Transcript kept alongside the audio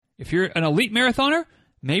If you're an elite marathoner,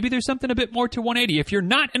 maybe there's something a bit more to 180. If you're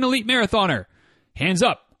not an elite marathoner, hands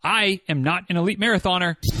up. I am not an elite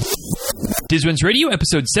marathoner. Diz Runs Radio,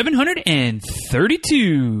 episode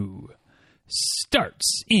 732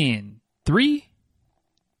 starts in 3,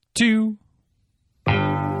 2.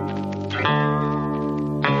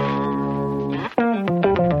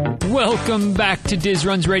 Welcome back to Diz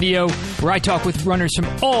Runs Radio, where I talk with runners from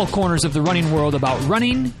all corners of the running world about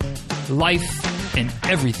running, life, and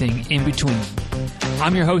everything in between.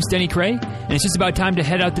 I'm your host, Denny Cray, and it's just about time to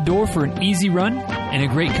head out the door for an easy run and a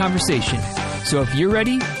great conversation. So if you're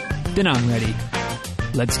ready, then I'm ready.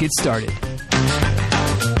 Let's get started.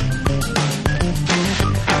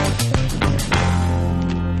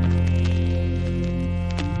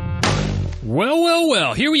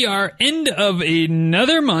 Well, here we are, end of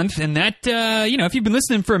another month, and that, if you've been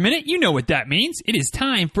listening for a minute, you know what that means. It is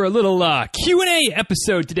time for a little Q&A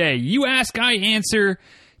episode today. You ask, I answer,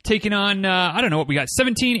 taking on, I don't know what we got,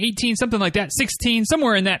 17, 18, something like that, 16,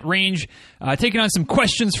 somewhere in that range, taking on some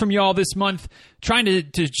questions from y'all this month, trying to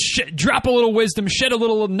drop a little wisdom, shed a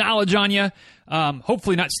little knowledge on you,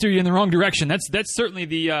 hopefully not steer you in the wrong direction. That's certainly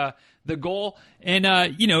the goal. And,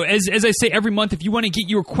 as I say every month, if you want to get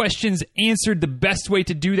your questions answered, the best way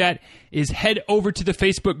to do that is head over to the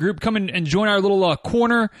Facebook group. Come and join our little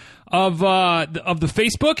corner of the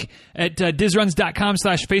Facebook at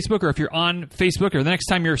dizruns.com/Facebook, or if you're on Facebook, or the next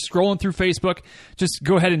time you're scrolling through Facebook, just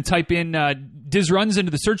go ahead and type in Diz Runs into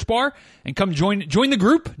the search bar and come join the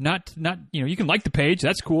group. Not you can like the page,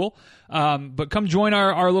 that's cool, but come join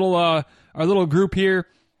our little group here.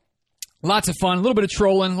 Lots of fun, a little bit of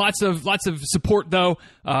trolling, lots of support though.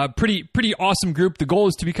 Pretty awesome group. The goal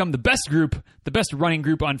is to become the best running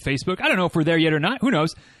group on Facebook. I don't know if we're there yet or not. Who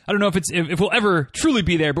knows? I don't know if we'll ever truly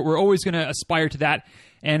be there, but we're always going to aspire to that.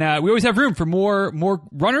 And we always have room for more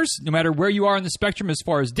runners, no matter where you are on the spectrum, as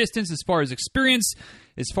far as distance, as far as experience,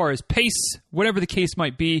 as far as pace, whatever the case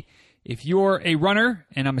might be. If you're a runner,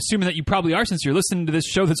 and I'm assuming that you probably are, since you're listening to this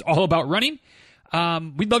show that's all about running,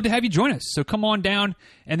 we'd love to have you join us. So come on down.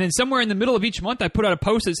 And then somewhere in the middle of each month, I put out a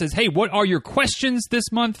post that says, hey, what are your questions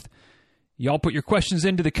this month? Y'all put your questions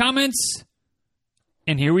into the comments.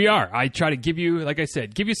 And here we are. I try to give you, like I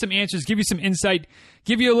said, give you some answers, give you some insight,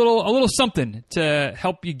 give you a little something to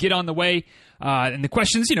help you get on the way. And the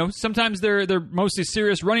questions, sometimes they're mostly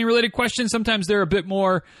serious running related questions. Sometimes they're a bit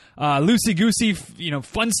more loosey-goosey,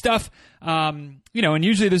 fun stuff. And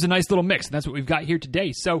usually there's a nice little mix, and that's what we've got here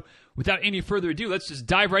today. So without any further ado, let's just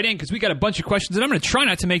dive right in, because we got a bunch of questions, and I'm going to try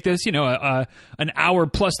not to make this, an hour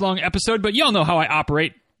plus long episode, but y'all know how I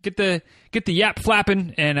operate. Get the yap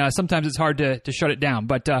flapping, and sometimes it's hard to shut it down.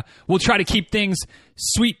 But we'll try to keep things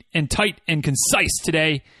sweet and tight and concise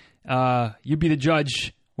today. You be the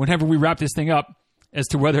judge whenever we wrap this thing up as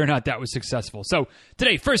to whether or not that was successful. So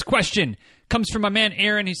today, first question comes from my man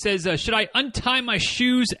Aaron. He says, should I untie my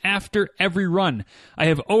shoes after every run? I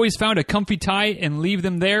have always found a comfy tie and leave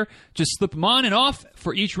them there. Just slip them on and off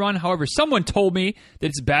for each run. However, someone told me that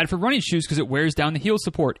it's bad for running shoes because it wears down the heel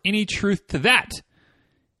support. Any truth to that?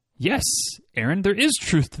 Yes, Aaron, there is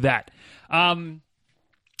truth to that.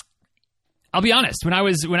 I'll be honest. When I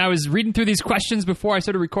was reading through these questions before I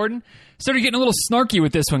started recording, I started getting a little snarky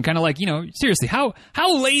with this one. Kind of like, seriously, how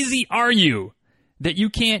lazy are you that you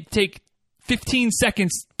can't take 15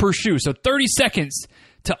 seconds per shoe? So 30 seconds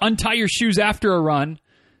to untie your shoes after a run,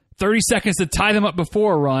 30 seconds to tie them up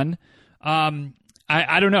before a run.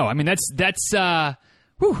 I don't know. I mean, that's a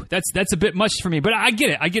bit much for me, but I get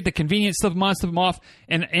it. I get the convenience, slip them on, slip them off.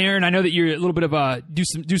 And Aaron, I know that you're a little bit of do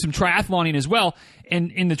some triathloning as well.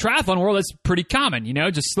 And in the triathlon world, that's pretty common.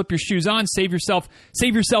 Just slip your shoes on, save yourself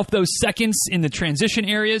those seconds in the transition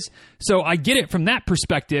areas. So I get it from that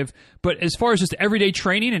perspective. But as far as just everyday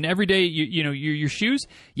training and everyday, your shoes,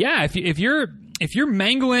 yeah, if you're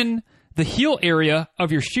mangling the heel area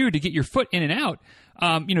of your shoe to get your foot in and out,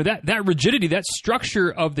 that rigidity, that structure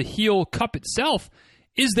of the heel cup itself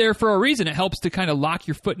is there for a reason. It helps to kind of lock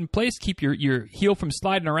your foot in place, keep your heel from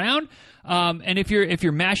sliding around. And if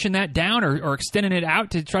you're mashing that down or extending it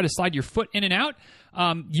out to try to slide your foot in and out,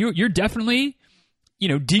 you're definitely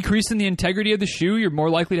decreasing the integrity of the shoe. You're more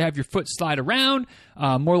likely to have your foot slide around,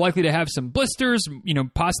 more likely to have some blisters,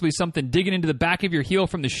 possibly something digging into the back of your heel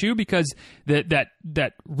from the shoe because that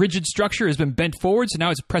rigid structure has been bent forward. So now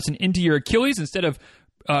it's pressing into your Achilles instead of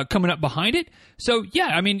coming up behind it. So yeah,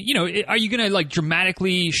 I mean, are you going to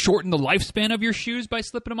dramatically shorten the lifespan of your shoes by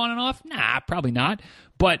slipping them on and off? Nah, probably not.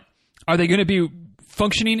 But are they going to be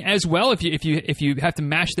functioning as well if you have to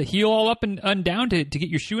mash the heel all up and down to get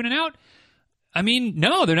your shoe in and out? I mean,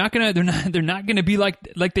 no, they're not gonna be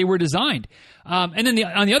like they were designed. And then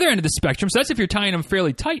on the other end of the spectrum, so that's if you're tying them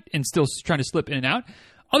fairly tight and still trying to slip in and out.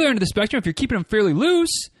 Other end of the spectrum, if you're keeping them fairly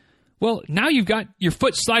loose, well, now you've got your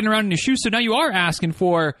foot sliding around in your shoes, so now you are asking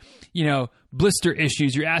for, blister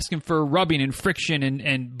issues. You're asking for rubbing and friction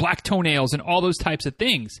and black toenails and all those types of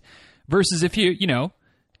things. Versus if you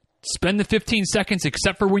spend the 15 seconds,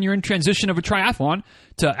 except for when you're in transition of a triathlon,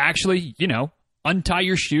 to actually, untie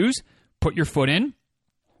your shoes, put your foot in,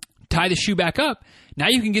 tie the shoe back up. Now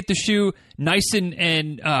you can get the shoe nice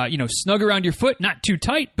and snug around your foot, not too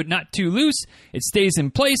tight, but not too loose. It stays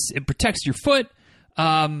in place. It protects your foot.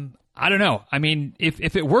 I don't know. I mean,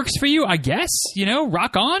 if it works for you, I guess,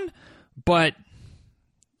 rock on. But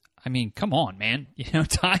I mean, come on, man.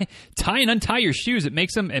 Tie and untie your shoes. It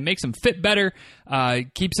makes them fit better.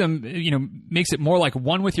 Keeps them, makes it more like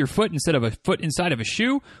one with your foot instead of a foot inside of a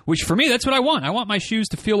shoe. Which for me, that's what I want. I want my shoes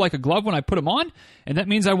to feel like a glove when I put them on, and that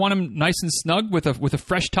means I want them nice and snug with a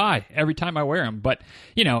fresh tie every time I wear them. But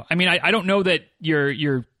I don't know that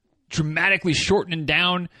you're dramatically shortening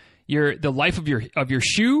down the life of your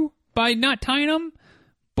shoe by not tying them,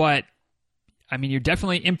 but I mean, you're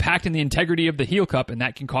definitely impacting the integrity of the heel cup, and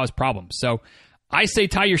that can cause problems. So I say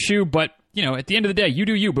tie your shoe, but, at the end of the day, you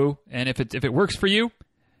do you, boo. And if it works for you,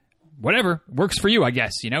 whatever works for you, I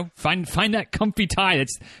guess, Find that comfy tie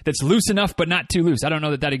that's loose enough but not too loose. I don't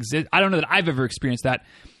know that exists. I don't know that I've ever experienced that.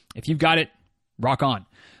 If you've got it, rock on.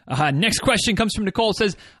 Next question comes from Nicole. It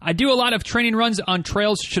says, I do a lot of training runs on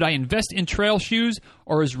trails. Should I invest in trail shoes,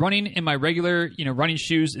 or is running in my regular, running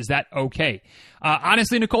shoes, is that okay?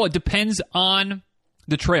 Honestly, Nicole, it depends on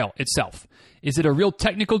the trail itself. Is it a real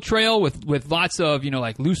technical trail with lots of,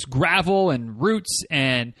 like loose gravel and roots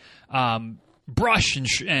and brush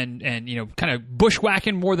and kind of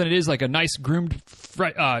bushwhacking more than it is like a nice groomed,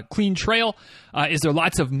 clean trail? Is there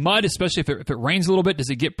lots of mud, especially if it rains a little bit? Does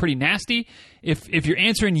it get pretty nasty? If you're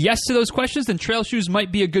answering yes to those questions, then trail shoes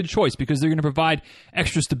might be a good choice because they're going to provide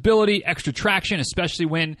extra stability, extra traction, especially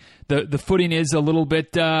when the footing is a little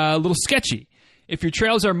sketchy. If your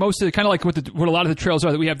trails are mostly kind of like what a lot of the trails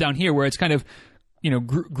are that we have down here, where it's kind of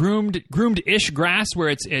groomed-ish grass, where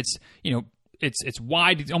it's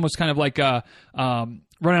wide, it's almost kind of like running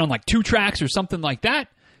on like 2 tracks or something like that,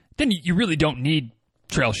 then you really don't need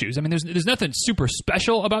trail shoes. I mean, there's nothing super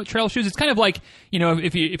special about trail shoes. It's kind of like,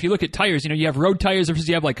 if you look at tires, you have road tires versus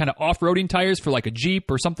you have like kind of off-roading tires for like a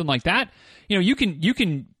Jeep or something like that. You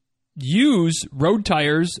can use road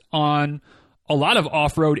tires on a lot of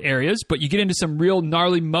off-road areas, but you get into some real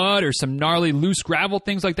gnarly mud or some gnarly loose gravel,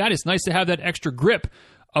 things like that. It's nice to have that extra grip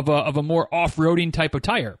of a more off-roading type of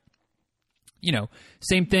tire.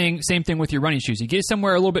 Same thing with your running shoes. You get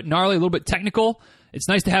somewhere a little bit gnarly, a little bit technical. It's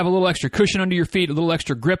nice to have a little extra cushion under your feet, a little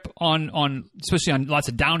extra grip on especially on lots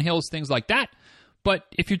of downhills, things like that. But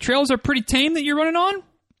if your trails are pretty tame that you're running on,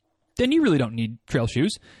 then you really don't need trail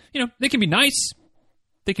shoes. They can be nice.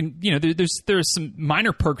 They can, there's some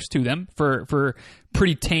minor perks to them for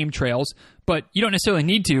pretty tame trails, but you don't necessarily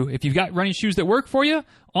need to. If you've got running shoes that work for you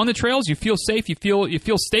on the trails, you feel safe, you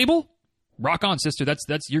feel stable. Rock on, sister. That's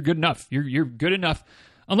you're good enough. You're good enough.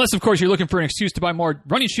 Unless, of course, you're looking for an excuse to buy more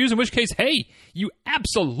running shoes, in which case, hey, you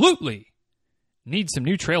absolutely need some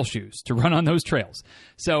new trail shoes to run on those trails.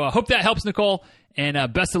 So I hope that helps, Nicole, and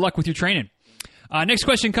best of luck with your training. Next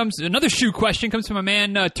question another shoe question comes from a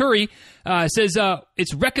man, Turi. Says,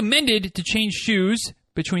 it's recommended to change shoes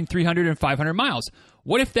between 300 and 500 miles.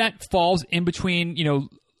 What if that falls in between,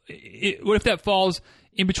 what if that falls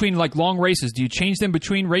in between like long races? Do you change them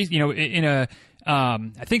between race, I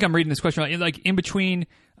think I'm reading this question right, like in between,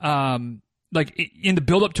 like in the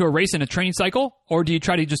build up to a race and a training cycle, or do you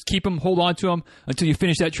try to just keep them, hold on to them until you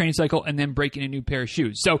finish that training cycle and then break in a new pair of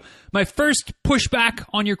shoes? So my first pushback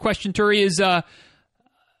on your question, Turi, is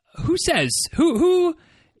who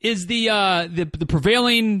is the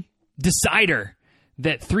prevailing decider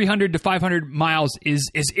that 300 to 500 miles is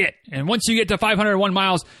it, and once you get to 501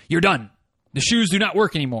 miles, you're done. The shoes do not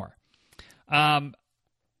work anymore. I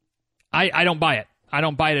don't buy it. I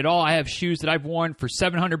don't buy it at all. I have shoes that I've worn for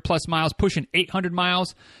 700 plus miles, pushing 800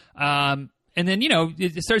 miles. And then,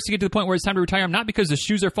 it starts to get to the point where it's time to retire them, not because the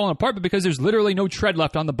shoes are falling apart, but because there's literally no tread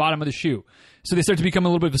left on the bottom of the shoe. So they start to become a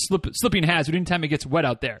little bit of a slipping hazard anytime it gets wet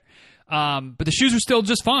out there. But the shoes are still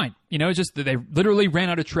just fine. It's just that they literally ran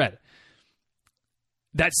out of tread.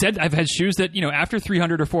 That said, I've had shoes that, after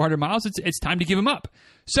 300 or 400 miles, it's time to give them up.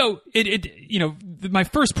 So my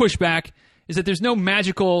first pushback is that there's no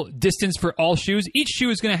magical distance for all shoes. Each shoe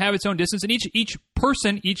is going to have its own distance, and each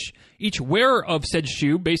person, each wearer of said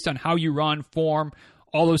shoe, based on how you run, form,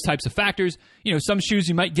 all those types of factors. Some shoes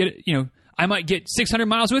you might get, I might get 600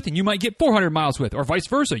 miles with and you might get 400 miles with, or vice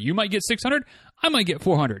versa. You might get 600, I might get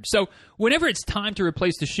 400. So whenever it's time to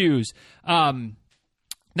replace the shoes,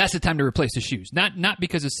 that's the time to replace the shoes. Not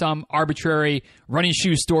because of some arbitrary running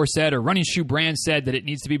shoe store said or running shoe brand said that it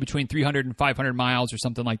needs to be between 300 and 500 miles or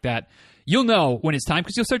something like that. You'll know when it's time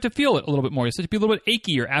because you'll start to feel it a little bit more. You'll start to be a little bit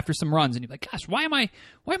achier after some runs, and you're like, "Gosh, why am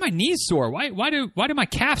my knees sore? Why do my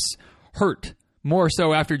calves hurt more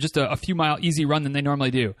so after just a few mile easy run than they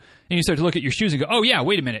normally do?" And you start to look at your shoes and go, "Oh yeah,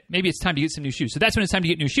 wait a minute, maybe it's time to get some new shoes." So that's when it's time to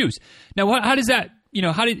get new shoes. Now, how does that?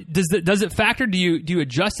 Does it factor? Do you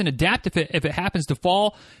adjust and adapt if it happens to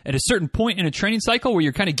fall at a certain point in a training cycle where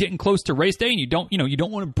you're kind of getting close to race day and you don't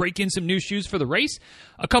want to break in some new shoes for the race?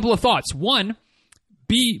 A couple of thoughts. One,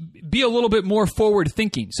 be a little bit more forward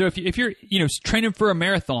thinking. So if you're training for a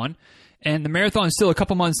marathon and the marathon is still a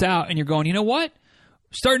couple months out and you're going, you know what?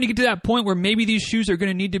 Starting to get to that point where maybe these shoes are going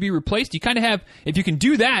to need to be replaced. You kind of have, if you can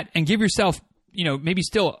do that and give yourself, maybe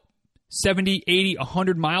still 70, 80,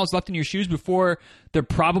 100 miles left in your shoes before they're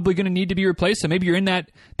probably going to need to be replaced. So maybe you're in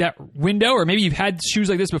that window, or maybe you've had shoes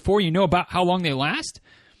like this before, you know about how long they last.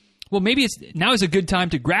 Well, maybe now is a good time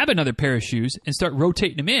to grab another pair of shoes and start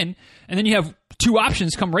rotating them in. And then you have two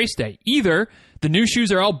options come race day. Either the new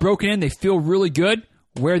shoes are all broken in, they feel really good,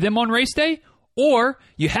 wear them on race day, or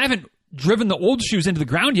you haven't driven the old shoes into the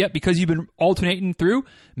ground yet because you've been alternating through,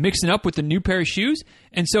 mixing up with the new pair of shoes.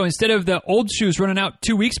 And so instead of the old shoes running out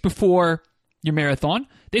 2 weeks before your marathon,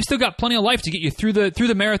 they've still got plenty of life to get you through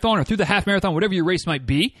the marathon or through the half marathon, whatever your race might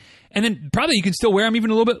be. And then probably you can still wear them even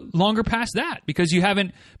a little bit longer past that because you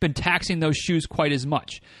haven't been taxing those shoes quite as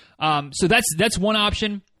much. So that's one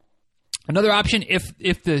option. Another option, if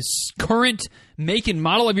the current make and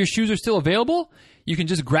model of your shoes are still available, you can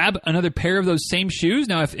just grab another pair of those same shoes.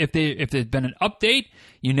 Now, if there's been an update,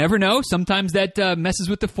 you never know. Sometimes that messes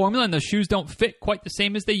with the formula and the shoes don't fit quite the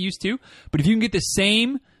same as they used to. But if you can get the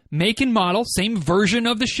same make and model, same version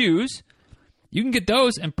of the shoes, you can get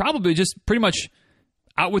those and probably just pretty much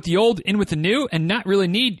out with the old, in with the new, and not really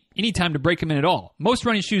need any time to break them in at all. Most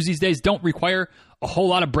running shoes these days don't require a whole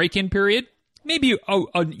lot of break-in period. Maybe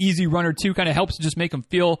an easy run or two kind of helps to just make them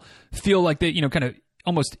feel like they, kind of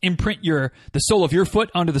almost imprint the sole of your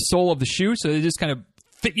foot onto the sole of the shoe, so they just kind of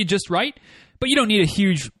fit you just right. But you don't need a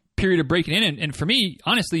huge period of breaking in. And for me,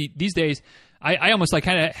 honestly, these days, I almost like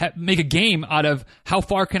kind of make a game out of how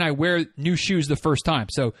far can I wear new shoes the first time.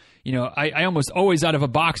 So, I almost always out of a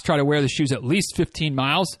box try to wear the shoes at least 15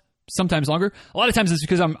 miles, sometimes longer. A lot of times it's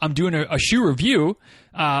because I'm doing a shoe review,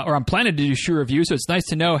 or I'm planning to do a shoe review. So it's nice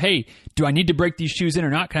to know, hey, do I need to break these shoes in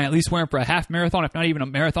or not? Can I at least wear them for a half marathon, if not even a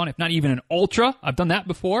marathon, if not even an ultra? I've done that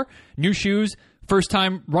before. New shoes, first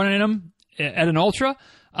time running in them at an ultra.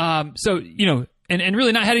 So, and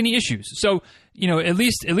really not had any issues. So, at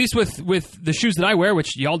least with the shoes that I wear,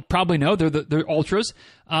 which y'all probably know, they're ultras.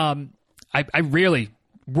 I rarely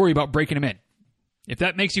worry about breaking them in. If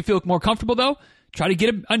that makes you feel more comfortable, though, try to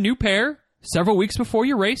get a new pair several weeks before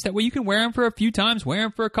your race. That way you can wear them for a few times, wear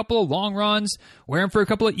them for a couple of long runs, wear them for a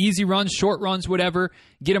couple of easy runs, short runs, whatever,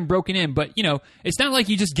 get them broken in. But, it's not like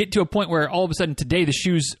you just get to a point where all of a sudden today the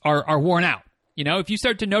shoes are worn out. If you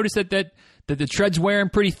start to notice that the tread's wearing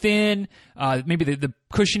pretty thin, maybe the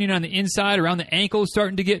cushioning on the inside around the ankle is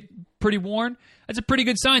starting to get pretty worn, that's a pretty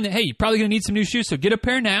good sign that, hey, you're probably going to need some new shoes. So get a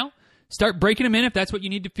pair now. Start breaking them in if that's what you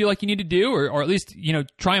need to feel like you need to do, or at least,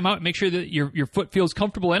 try them out and make sure that your foot feels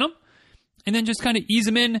comfortable in them. And then just kind of ease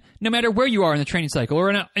them in no matter where you are in the training cycle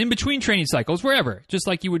or in between training cycles, wherever, just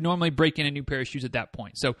like you would normally break in a new pair of shoes at that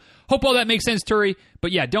point. So hope all that makes sense, Turi.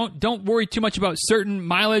 But yeah, don't worry too much about certain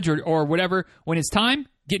mileage or whatever. When it's time,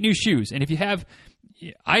 get new shoes. And if you have,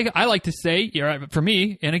 I like to say, for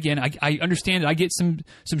me, and again, I understand that I get some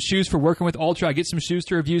shoes for working with Ultra. I get some shoes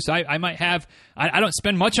to review. So I might have, I don't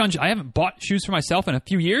spend much on, I haven't bought shoes for myself in a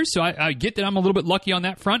few years. So I get that I'm a little bit lucky on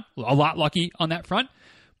that front, a lot lucky on that front.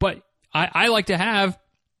 But I like to have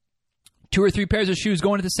 2 or 3 pairs of shoes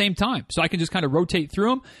going at the same time so I can just kind of rotate through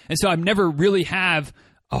them. And so I've never really have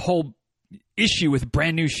a whole issue with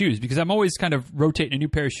brand new shoes because I'm always kind of rotating a new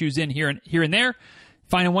pair of shoes in here and there.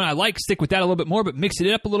 Finding one I like, stick with that a little bit more, but mix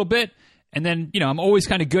it up a little bit. And then, I'm always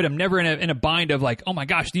kind of good. I'm never in a bind of like, oh my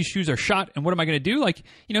gosh, these shoes are shot and what am I going to do? Like,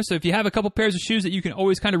 so if you have a couple pairs of shoes that you can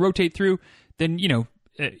always kind of rotate through, then,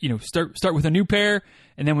 start with a new pair.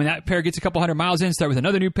 And then when that pair gets a couple 100 miles in, start with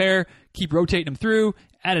another new pair, keep rotating them through,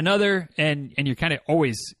 add another, and you're kind of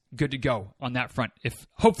always good to go on that front. If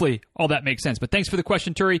hopefully all that makes sense. But thanks for the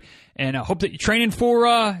question, Turi, and I hope that you're training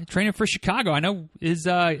for Chicago. I know is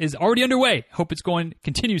already underway. Hope it's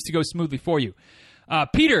continues to go smoothly for you.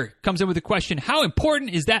 Peter comes in with a question: how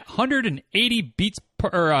important is that 180 beats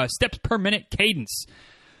per steps per minute cadence?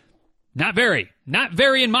 Not very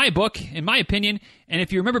in my book, in my opinion. And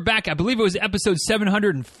if you remember back, I believe it was episode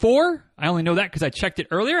 704. I only know that because I checked it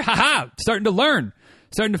earlier. Starting to learn,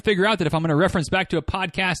 starting to figure out that if I'm going to reference back to a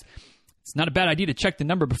podcast, it's not a bad idea to check the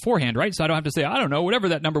number beforehand, right? So I don't have to say, I don't know, whatever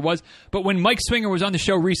that number was. But when Mike Swinger was on the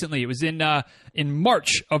show recently, it was in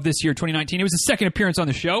March of this year, 2019. It was his second appearance on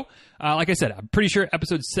the show. Like I said, I'm pretty sure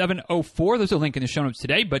episode 704. There's a link in the show notes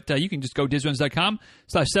today, but you can just go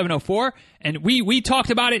DizRuns.com/704. And we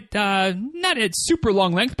talked about it, not at super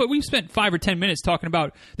long length, but we spent 5 or 10 minutes talking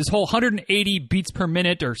about this whole 180 beats per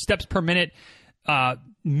minute or steps per minute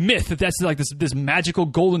myth, that that's like this magical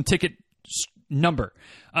golden ticket number.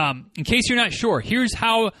 In case you're not sure, here's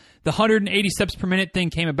how the 180 steps per minute thing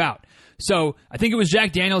came about. So I think it was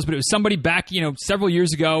Jack Daniels, but it was somebody back, several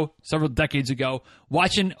years ago, several decades ago,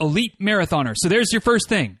 watching elite marathoners. So there's your first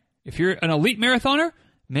thing. If you're an elite marathoner,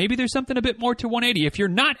 maybe there's something a bit more to 180. If you're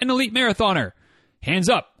not an elite marathoner, hands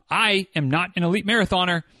up. I am not an elite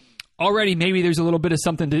marathoner. Already, maybe there's a little bit of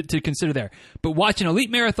something to consider there. But watching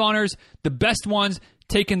elite marathoners, the best ones,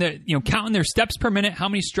 taking counting their steps per minute, how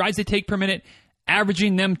many strides they take per minute,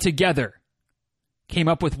 averaging them together, came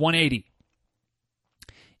up with 180.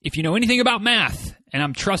 If you know anything about math, and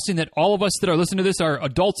I'm trusting that all of us that are listening to this are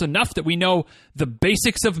adults enough that we know the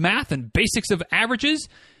basics of math and basics of averages,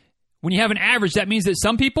 when you have an average, that means that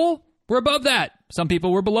some people were above that. Some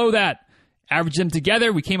people were below that. Average them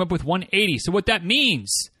together, we came up with 180. So what that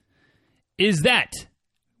means is that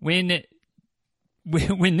when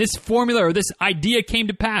this formula or this idea came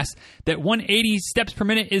to pass, that 180 steps per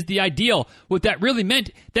minute is the ideal, what that really meant,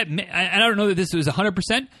 and I don't know that this was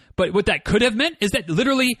 100%, but what that could have meant is that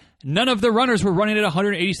literally none of the runners were running at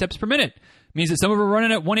 180 steps per minute. It means that some of them were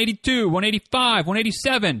running at 182, 185,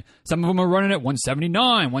 187. Some of them are running at 179,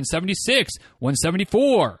 176,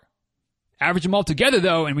 174. Average them all together,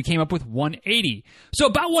 though, and we came up with 180. So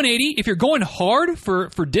about 180, if you're going hard for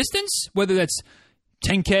distance, whether that's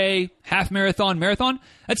 10K, half marathon,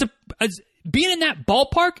 being in that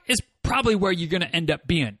ballpark is probably where you're going to end up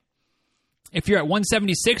being. If you're at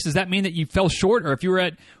 176, does that mean that you fell short? Or if you were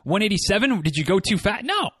at 187, did you go too fat?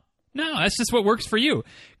 No, that's just what works for you.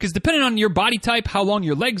 Because depending on your body type, how long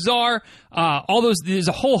your legs are, there's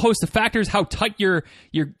a whole host of factors, how tight your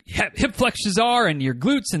hip flexors are and your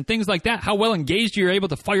glutes and things like that, how well engaged you're able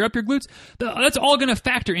to fire up your glutes. That's all going to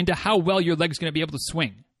factor into how well your leg's going to be able to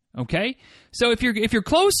swing. Okay? So if you're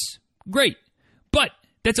close, great. But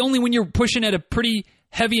that's only when you're pushing at a pretty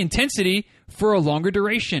heavy intensity for a longer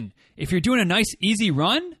duration. If you're doing a nice, easy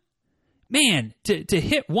run, man, to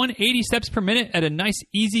hit 180 steps per minute at a nice,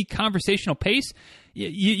 easy conversational pace,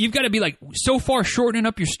 you've got to be like so far shortening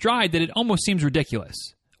up your stride that it almost seems ridiculous.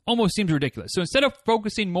 So instead of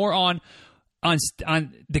focusing more on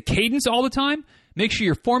the cadence all the time, make sure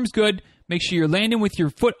your form's good. Make sure you're landing with your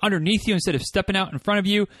foot underneath you instead of stepping out in front of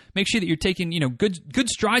you. Make sure that you're taking, good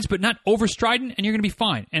strides, but not overstriding, and you're going to be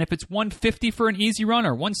fine. And if it's 150 for an easy run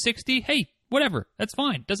or 160, hey, whatever. That's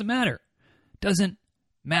fine. Doesn't matter.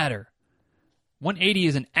 180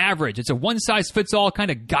 is an average. It's a one-size-fits-all kind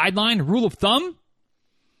of guideline, rule of thumb.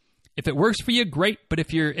 If it works for you, great. But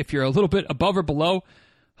if you're a little bit above or below,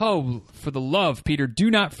 oh, for the love, Peter, do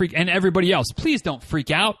not freak. And everybody else, please don't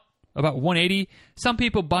freak out about 180. Some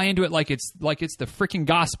people buy into it like it's the freaking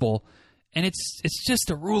gospel, and it's just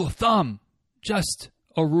a rule of thumb. Just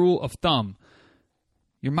a rule of thumb.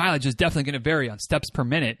 Your mileage is definitely going to vary on steps per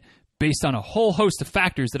minute based on a whole host of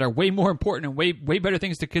factors that are way more important and way better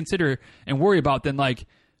things to consider and worry about than like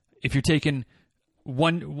if you're taking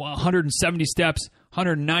 170 steps,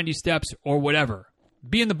 190 steps, or whatever.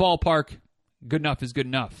 Be in the ballpark. Good enough is good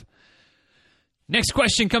enough. Next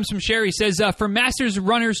question comes from Sherry. Says, for Masters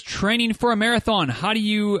runners training for a marathon, how do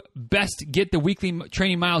you best get the weekly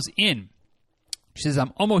training miles in? She says,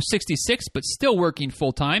 I'm almost 66, but still working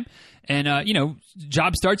full-time. And,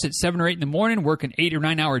 job starts at 7 or 8 in the morning, work an 8 or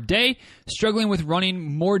 9 hour day, struggling with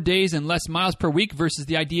running more days and less miles per week versus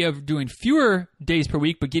the idea of doing fewer days per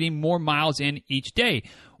week, but getting more miles in each day.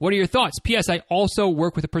 What are your thoughts? P.S. I also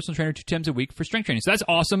work with a personal trainer 2 times a week for strength training. So that's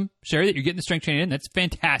awesome, Sherry, that you're getting the strength training in. That's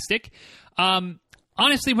fantastic.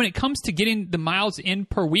 Honestly, when it comes to getting the miles in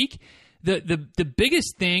per week, the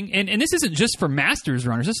biggest thing, and this isn't just for Masters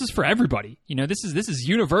runners, this is for everybody. This is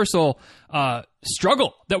universal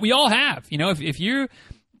struggle that we all have. If you,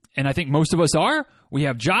 and I think most of us are, we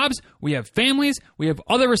have jobs, we have families, we have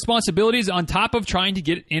other responsibilities on top of trying to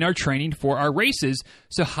get in our training for our races.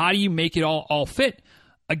 So how do you make it all fit?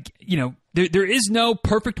 There is no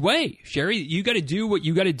perfect way, Sherry. You got to do what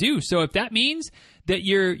you got to do. So if that means that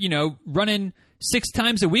you're, running 6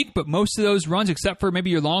 times a week, but most of those runs, except for maybe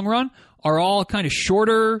your long run, are all kind of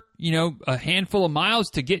shorter, a handful of miles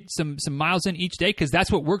to get some miles in each day because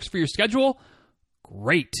that's what works for your schedule.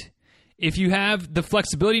 Great. If you have the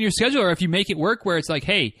flexibility in your schedule, or if you make it work where it's like,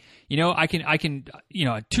 hey, I can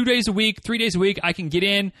 2 days a week, 3 days a week, I can get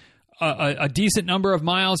in a decent number of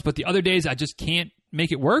miles, but the other days I just can't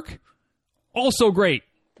make it work. Also great.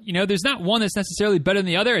 There's not one that's necessarily better than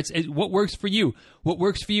the other. It's what works for you. What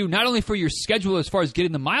works for you, not only for your schedule as far as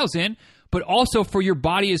getting the miles in, but also for your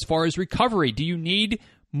body as far as recovery. Do you need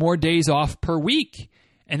more days off per week?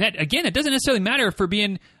 And that, again, it doesn't necessarily matter for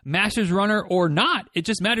being Masters runner or not. It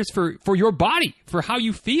just matters for your body, for how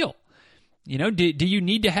you feel. Do you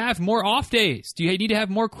need to have more off days? Do you need to have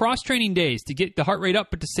more cross-training days to get the heart rate up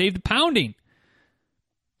but to save the pounding?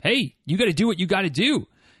 Hey, you got to do what you got to do.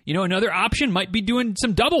 Another option might be doing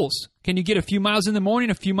some doubles. Can you get a few miles in the morning,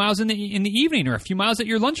 a few miles in the evening, or a few miles at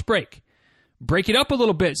your lunch break? Break it up a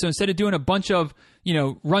little bit. So instead of doing a bunch of,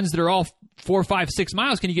 runs that are all 4, 5, 6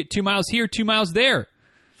 miles, can you get 2 miles here, 2 miles there?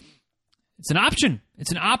 It's an option.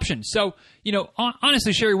 It's an option. So,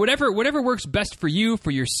 honestly, Sherry, whatever works best for you,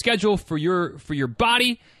 for your schedule, for your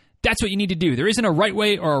body, that's what you need to do. There isn't a right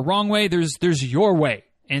way or a wrong way. There's your way.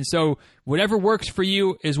 And so whatever works for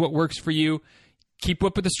you is what works for you. Keep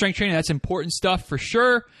up with the strength training. That's important stuff for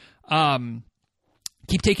sure.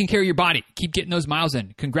 Keep taking care of your body. Keep getting those miles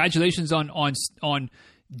in. Congratulations on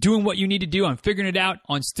doing what you need to do, on figuring it out,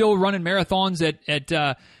 on still running marathons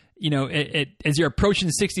as you're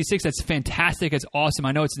approaching 66. That's fantastic. It's awesome.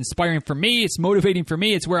 I know it's inspiring for me. It's motivating for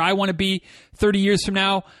me. It's where I want to be 30 years from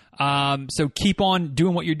now. So keep on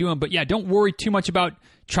doing what you're doing. But yeah, don't worry too much about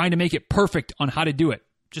trying to make it perfect on how to do it.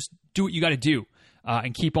 Just do what you got to do.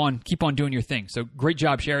 And keep on doing your thing. So great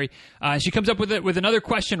job, Sherry. She comes up with another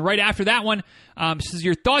question right after that one. She says,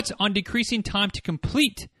 your thoughts on decreasing time to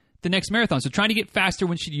complete the next marathon. So trying to get faster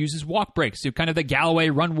when she uses walk breaks. So kind of the Galloway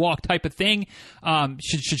run walk type of thing.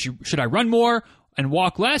 Should I run more and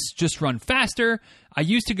walk less? Just run faster. I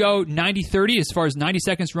used to go 90-30 as far as 90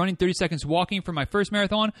 seconds running, 30 seconds walking for my first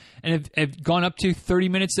marathon, and have gone up to 3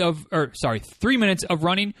 minutes of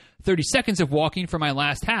running, 30 seconds of walking for my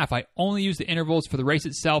last half. I only use the intervals for the race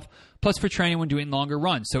itself, plus for training when doing longer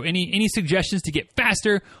runs. So any suggestions to get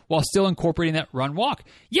faster while still incorporating that run walk?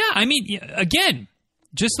 Yeah, I mean, again,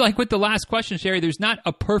 just like with the last question, Sherry, there's not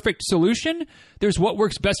a perfect solution. There's what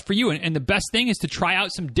works best for you. And the best thing is to try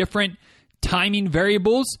out some different timing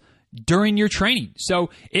variables during your training. So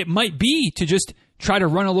it might be to just try to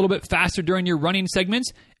run a little bit faster during your running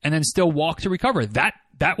segments and then still walk to recover. That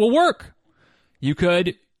will work. You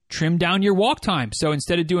could trim down your walk time. So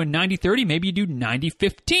instead of doing 90-30, maybe you do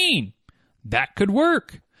 90-15. That could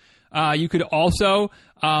work. You could also,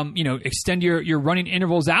 extend your running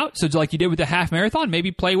intervals out. So like you did with the half marathon,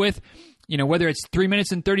 maybe play with, whether it's 3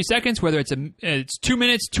 minutes and 30 seconds, whether it's 2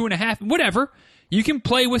 minutes, 2.5, whatever. You can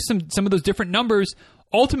play with some of those different numbers.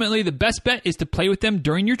 Ultimately, the best bet is to play with them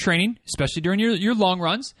during your training, especially during your long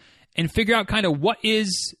runs, and figure out kind of what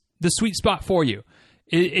is the sweet spot for you.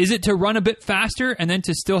 Is it to run a bit faster and then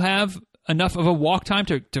to still have enough of a walk time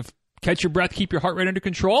to catch your breath, keep your heart rate under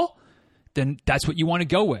control? Then that's what you want to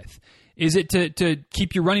go with. Is it to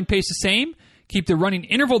keep your running pace the same, keep the running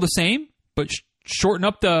interval the same, but shorten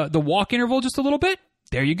up the walk interval just a little bit?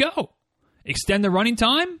 There you go. Extend the running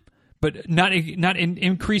time, but not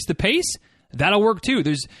increase the pace. That'll work too.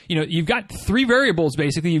 There's, you've got 3 variables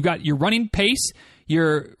basically. You've got your running pace,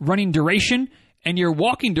 your running duration, and your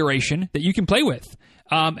walking duration that you can play with.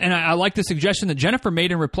 And I like the suggestion that Jennifer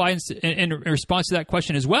made in response to that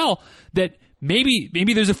question as well, that maybe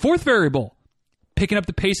there's a 4th variable, picking up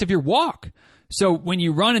the pace of your walk. So when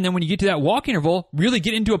you run and then when you get to that walk interval, really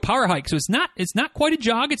get into a power hike. So it's not quite a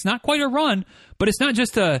jog, it's not quite a run, but it's not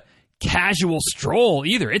just a casual stroll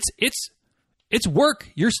either. It's work.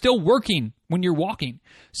 You're still working when you're walking.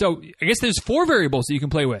 So I guess there's 4 variables that you can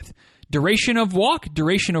play with. Duration of walk,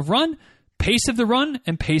 duration of run, pace of the run,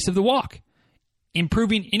 and pace of the walk.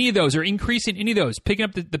 Improving any of those or increasing any of those, picking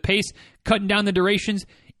up the pace, cutting down the durations,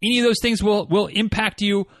 any of those things will impact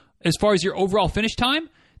you as far as your overall finish time.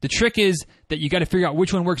 The trick is that you got to figure out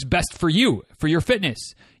which one works best for you, for your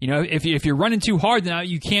fitness. If you're running too hard, then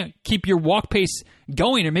you can't keep your walk pace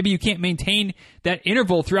going, or maybe you can't maintain that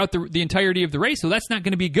interval throughout the entirety of the race. So that's not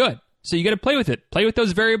going to be good. So you got to play with it. Play with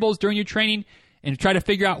those variables during your training and try to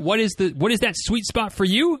figure out what is that sweet spot for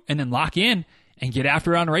you, and then lock in and get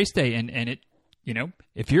after it on race day. And it,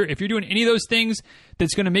 if you're doing any of those things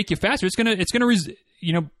that's going to make you faster, it's going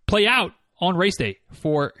to play out on race day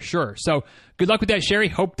for sure. So good luck with that, Sherry.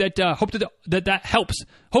 Hope that helps.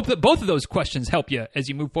 Hope that both of those questions help you as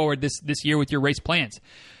you move forward this year with your race plans.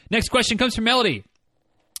 Next question comes from Melody.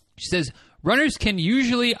 She says, runners can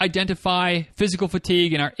usually identify physical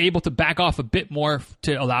fatigue and are able to back off a bit more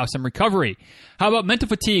to allow some recovery. How about mental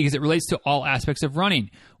fatigue as it relates to all aspects of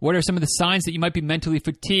running? What are some of the signs that you might be mentally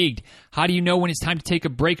fatigued? How do you know when it's time to take a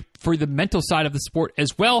break for the mental side of the sport as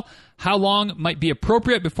well? How long might be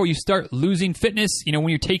appropriate before you start losing fitness? When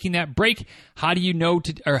you're taking that break, how do you know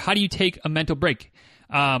how do you take a mental break?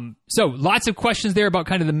 So lots of questions there about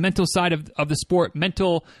kind of the mental side of the sport,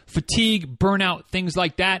 mental fatigue, burnout, things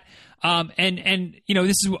like that. And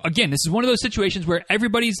this is one of those situations where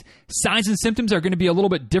everybody's signs and symptoms are going to be a little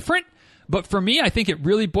bit different. But for me, I think it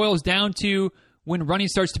really boils down to when running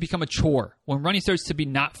starts to become a chore, when running starts to be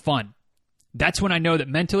not fun. That's when I know that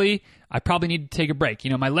mentally I probably need to take a break.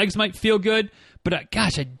 My legs might feel good, but I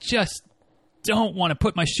just don't want to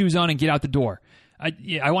put my shoes on and get out the door.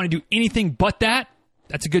 I want to do anything but that.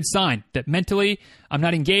 That's a good sign that mentally I'm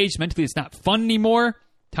not engaged. Mentally it's not fun anymore.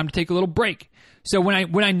 Time to take a little break. So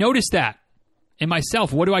when I notice that in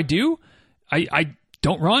myself, what do? I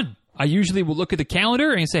don't run. I usually will look at the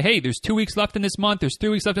calendar and say, hey, there's 2 weeks left in this month. There's 3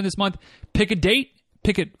 weeks left in this month. Pick a date.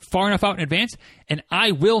 Pick it far enough out in advance. And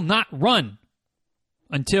I will not run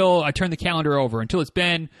until I turn the calendar over, until it's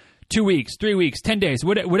been 2 weeks, 3 weeks, 10 days,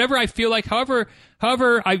 whatever I feel like. However,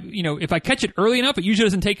 if I catch it early enough, it usually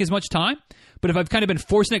doesn't take as much time. But if I've kind of been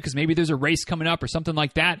forcing it because maybe there's a race coming up or something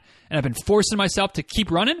like that, and I've been forcing myself to keep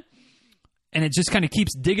running, and it just kind of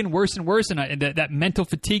keeps digging worse and worse, and that mental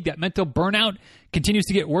fatigue, that mental burnout continues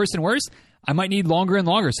to get worse and worse, I might need longer and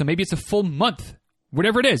longer. So maybe it's a full month.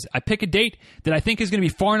 Whatever it is, I pick a date that I think is going to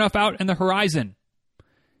be far enough out in the horizon.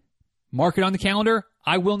 Mark it on the calendar.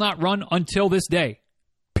 I will not run until this day.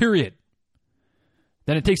 Period.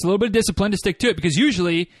 Then it takes a little bit of discipline to stick to it, because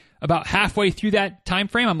usually about halfway through that time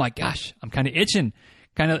frame, I'm like, gosh, I'm kind of itching,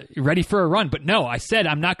 kind of ready for a run. But no, I said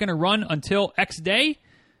I'm not going to run until X day.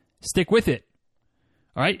 Stick with it.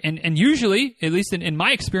 All right? And usually, at least in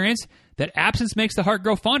my experience, that absence makes the heart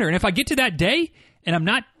grow fonder. And if I get to that day and I'm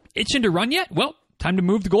not itching to run yet, well, time to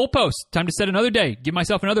move the goalpost. Time to set another day. Give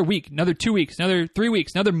myself another week, another 2 weeks, another 3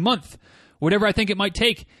 weeks, another month, whatever I think it might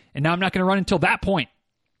take. And now I'm not going to run until that point.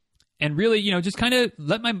 And really, just kind of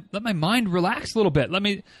let my mind relax a little bit. Let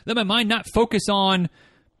my mind not focus on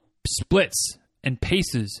splits and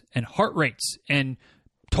paces and heart rates and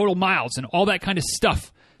total miles and all that kind of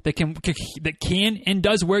stuff that can and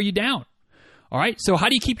does wear you down. All right. So how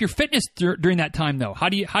do you keep your fitness during that time, though? How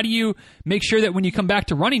do you make sure that when you come back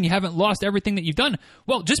to running, you haven't lost everything that you've done?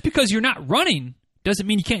 Well, just because you're not running doesn't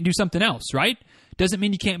mean you can't do something else, right? Doesn't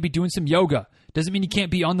mean you can't be doing some yoga. Doesn't mean you can't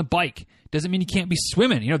be on the bike. Doesn't mean you can't be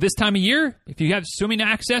swimming. This time of year, if you have swimming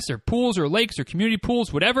access or pools or lakes or community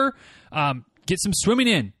pools, whatever, get some swimming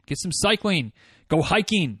in, get some cycling, go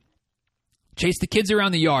hiking, chase the kids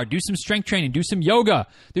around the yard, do some strength training, do some yoga.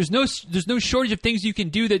 There's no shortage of things you can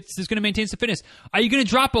do that's going to maintain some fitness. Are you going to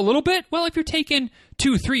drop a little bit? Well, if you're taking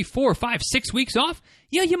 2, 3, 4, 5, 6 weeks off,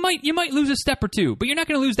 yeah, you might lose a step or two, but you're not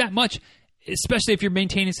going to lose that much, especially if you're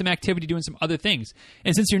maintaining some activity, doing some other things.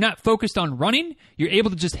 And since you're not focused on running, you're able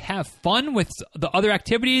to just have fun with the other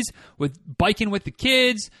activities, with biking with the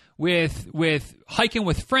kids, with hiking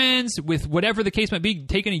with friends, with whatever the case might be,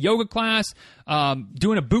 taking a yoga class,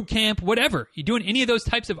 doing a boot camp, whatever. You're doing any of those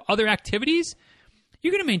types of other activities,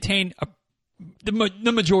 you're going to maintain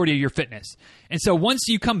the majority of your fitness. And so once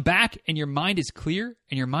you come back and your mind is clear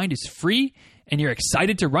and your mind is free and you're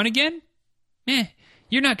excited to run again,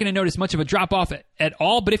 you're not going to notice much of a drop-off at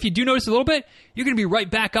all. But if you do notice a little bit, you're going to be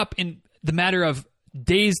right back up in the matter of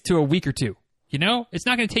days to a week or two. It's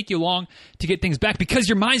not going to take you long to get things back because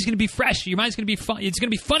your mind's going to be fresh. Your mind's going to be fun. It's going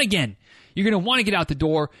to be fun again. You're going to want to get out the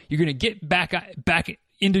door. You're going to get back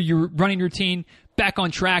into your running routine, back on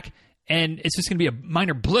track, and it's just going to be a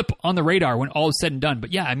minor blip on the radar when all is said and done.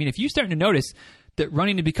 But yeah, if you're starting to notice that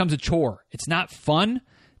running becomes a chore, it's not fun,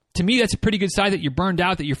 to me that's a pretty good sign that you're burned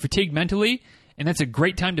out, that you're fatigued mentally, and that's a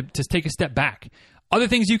great time to take a step back. Other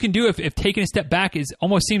things you can do if taking a step back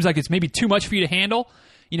almost seems like it's maybe too much for you to handle,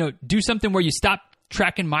 do something where you stop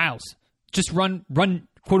tracking miles. Just run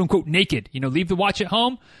quote unquote naked. Leave the watch at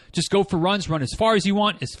home. Just go for runs. Run as far as you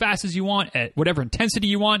want, as fast as you want, at whatever intensity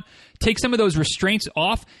you want. Take some of those restraints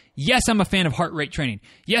off. Yes, I'm a fan of heart rate training.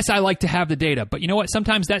 Yes, I like to have the data. But you know what?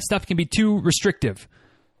 Sometimes that stuff can be too restrictive.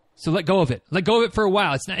 So let go of it. Let go of it for a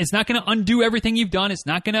while. It's not going to undo everything you've done. It's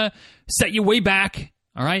not going to set you way back.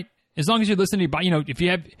 All right? As long as you're listening to your body, if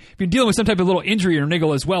you're dealing with some type of little injury or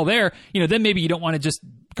niggle as well there, then maybe you don't want to just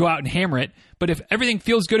go out and hammer it. But if everything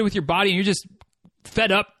feels good with your body and you're just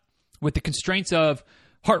fed up with the constraints of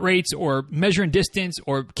heart rates or measuring distance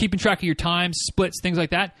or keeping track of your times, splits, things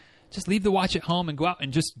like that, just leave the watch at home and go out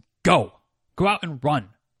and just go. Go out and run.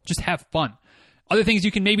 Just have fun. Other things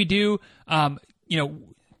you can maybe do,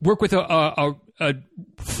 work with a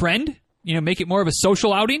friend, make it more of a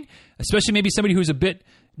social outing, especially maybe somebody who's a bit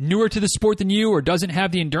newer to the sport than you or doesn't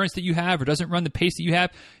have the endurance that you have or doesn't run the pace that you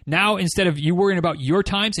have. Now, instead of you worrying about your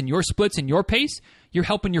times and your splits and your pace, you're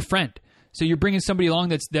helping your friend. So you're bringing somebody along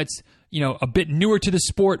that's a bit newer to the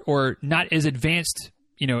sport or not as advanced,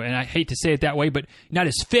 and I hate to say it that way, but not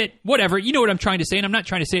as fit, whatever. You know what I'm trying to say, and I'm not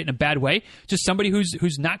trying to say it in a bad way. Just somebody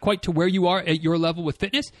who's not quite to where you are at your level with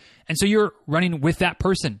fitness, and so you're running with that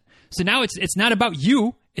person. So now it's not about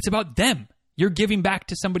you, it's about them. You're giving back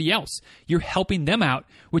to somebody else. You're helping them out,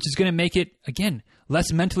 which is going to make it, again,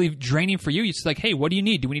 less mentally draining for you. It's just like, hey, what do you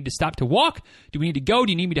need? Do we need to stop to walk? Do we need to go?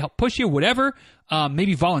 Do you need me to help push you? Whatever.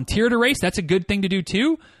 Maybe volunteer to race. That's a good thing to do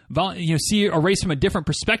too. See a race from a different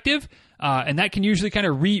perspective, and that can usually kind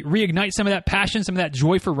of reignite some of that passion, some of that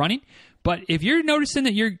joy for running. But if you're noticing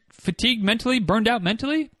that you're fatigued mentally, burned out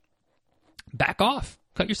mentally, back off.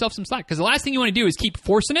 Cut yourself some slack. Because the last thing you want to do is keep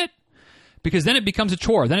forcing it, because then it becomes a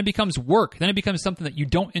chore. Then it becomes work. Then it becomes something that you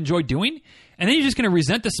don't enjoy doing. And then you're just going to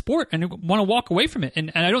resent the sport and want to walk away from it.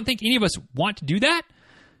 And I don't think any of us want to do that.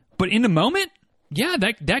 But in the moment, yeah,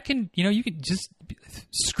 that can, you can just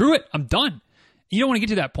screw it. I'm done. You don't want to get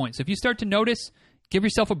to that point. So if you start to notice, give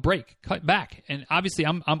yourself a break, cut back. And obviously,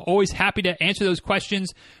 I'm always happy to answer those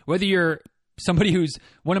questions, whether you're somebody who's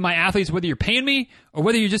one of my athletes, whether you're paying me or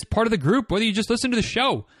whether you're just part of the group, whether you just listen to the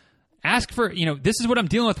show. Ask for, this is what I'm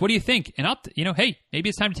dealing with. What do you think? And hey, maybe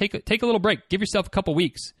it's time to take a little break. Give yourself a couple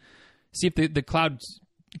weeks. See if the clouds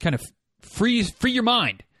kind of free your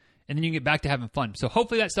mind, and then you can get back to having fun. So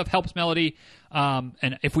hopefully that stuff helps, Melody.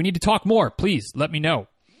 And if we need to talk more, please let me know.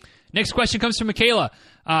 Next question comes from Michaela.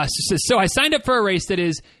 So I signed up for a race that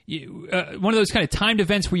is one of those kind of timed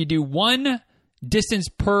events where you do one distance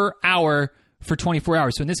per hour for 24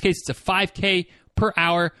 hours. So in this case, it's a 5K per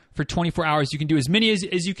hour for 24 hours. You can do as many as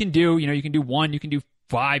you can do. You can do 1, you can do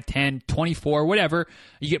 5, 10, 24, whatever.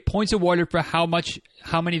 You get points awarded for how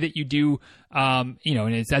many that you do,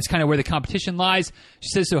 and that's kind of where the competition lies. She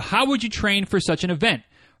says, so how would you train for such an event?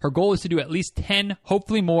 Her goal is to do at least 10,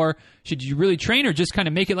 hopefully more. Should you really train or just kind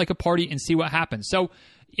of make it like a party and see what happens? So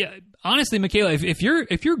yeah, honestly, Michaela, if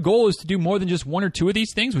your goal is to do more than just 1 or 2 of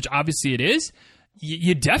these things, which obviously it is,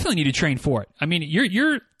 you definitely need to train for it. I mean,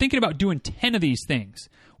 you're thinking about doing 10 of these things,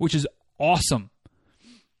 which is awesome.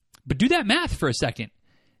 But do that math for a second.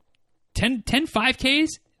 10 5Ks,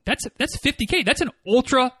 that's 50K. That's an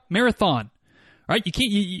ultra marathon. Right? You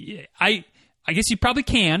can't I guess you probably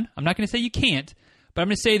can. I'm not going to say you can't, but I'm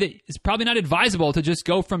going to say that it's probably not advisable to just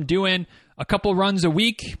go from doing a couple runs a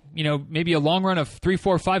week, maybe a long run of 3,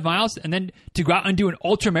 4, 5 miles, and then to go out and do an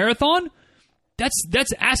ultra marathon.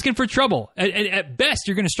 That's asking for trouble. At best,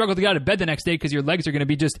 you're going to struggle to get out of bed the next day because your legs are going to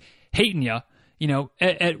be just hating you.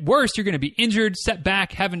 At worst, you're going to be injured, set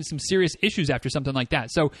back, having some serious issues after something like that.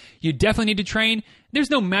 So you definitely need to train. There's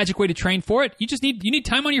no magic way to train for it. You need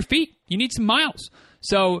time on your feet. You need some miles.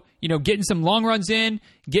 So getting some long runs in,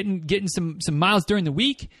 getting some miles during the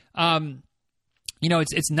week.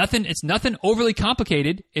 It's nothing overly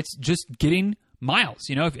complicated. It's just getting miles.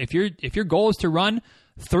 If your goal is to run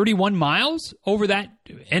 31 miles over that,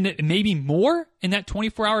 and maybe more in that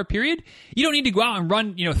 24-hour period, you don't need to go out and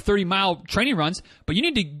run 30-mile training runs, but you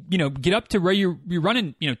need to get up to where you're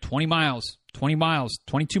running 20 miles,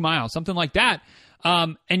 22 miles, something like that.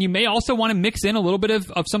 And you may also want to mix in a little bit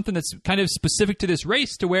of something that's kind of specific to this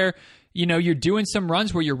race, to where you're doing some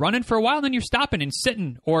runs where you're running for a while and then you're stopping and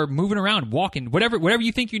sitting or moving around, walking, whatever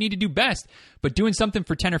you think you need to do best, but doing something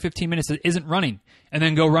for 10 or 15 minutes that isn't running, and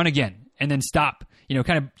then go run again and then stop.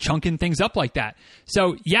 Kind of chunking things up like that.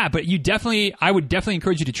 So yeah, but I would definitely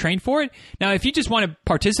encourage you to train for it. Now, if you just want to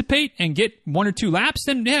participate and get 1 or 2 laps,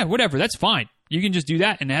 then yeah, whatever, that's fine. You can just do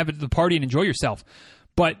that and have it at the party and enjoy yourself.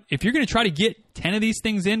 But if you're going to try to get 10 of these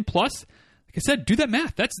things in plus, like I said, do that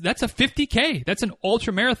math. That's a 50K. That's an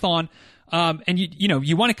ultra marathon. And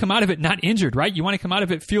you want to come out of it not injured, right? You want to come out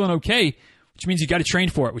of it feeling okay, which means you got to train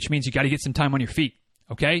for it, which means you got to get some time on your feet.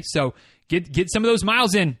 Okay. So get some of those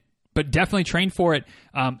miles in, but definitely train for it.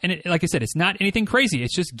 Like I said, it's not anything crazy.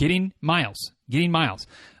 It's just getting miles.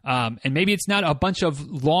 And maybe it's not a bunch of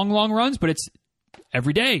long runs, but it's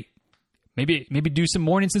every day. Maybe do some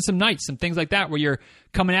mornings and some nights, some things like that, where you're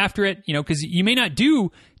coming after it, because you may not do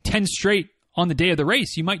 10 straight on the day of the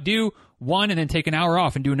race. You might do 1 and then take an hour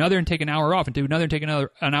off, and do another and take an hour off, and do another and take an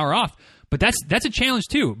hour off. But that's a challenge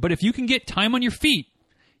too. But if you can get time on your feet,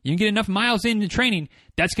 you can get enough miles into training,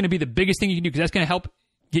 that's going to be the biggest thing you can do, because that's going to help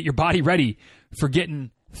get your body ready for getting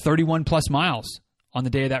 31 plus miles on the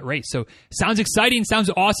day of that race. So sounds exciting, sounds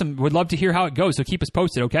awesome. Would love to hear how it goes, so keep us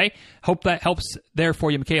posted, okay? Hope that helps there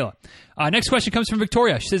for you, Michaela. Next question comes from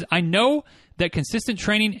Victoria. She says, I know that consistent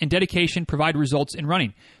training and dedication provide results in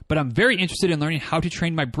running, but I'm very interested in learning how to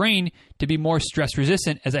train my brain to be more stress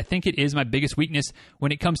resistant, as I think it is my biggest weakness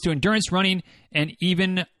when it comes to endurance running and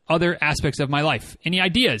even other aspects of my life. Any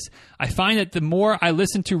ideas? I find that the more I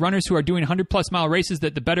listen to runners who are doing 100-plus mile races,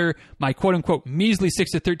 that the better my quote-unquote measly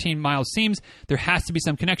 6 to 13 miles seems. There has to be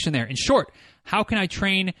some connection there. In short, how can I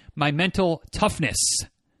train my mental toughness?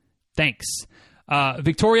 Thanks.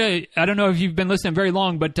 Victoria, I don't know if you've been listening very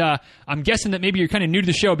long, but I'm guessing that maybe you're kind of new to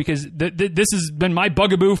the show, because this has been my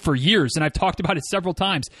bugaboo for years, and I've talked about it several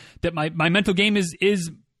times, that my mental game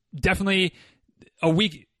is definitely a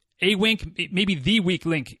weak maybe the weak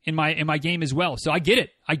link in my game as well. So I get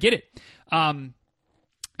it. And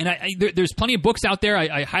there's plenty of books out there.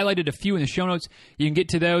 I highlighted a few in the show notes. You can get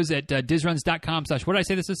to those at dizruns.com/ what did I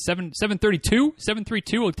say this is? 732?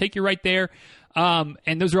 732 will take you right there.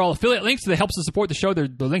 And those are all affiliate links, so that helps to support the show. They're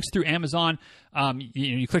the links through Amazon.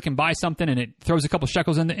 You click and buy something, and it throws a couple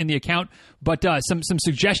shekels in the account. But some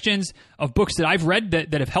suggestions of books that I've read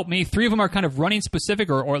that have helped me. 3 of them are kind of running specific,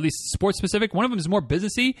 or at least sports specific. One of them is more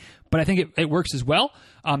businessy, but I think it works as well.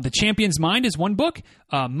 The Champion's Mind is one book.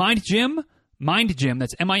 Mind Gym,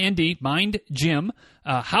 that's M-I-N-D, Mind Gym.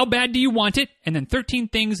 How Bad Do You Want It? And then 13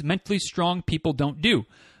 Things Mentally Strong People Don't Do.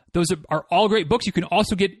 Those are all great books. You can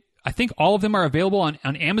also get, I think all of them are available on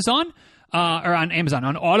Amazon,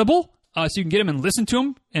 on Audible. So you can get them and listen to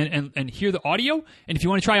them and hear the audio. And if you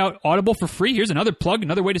want to try out Audible for free, here's another plug,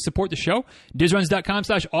 another way to support the show.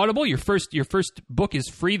 dizruns.com/audible. Your first book is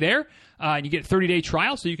free there. And you get a 30-day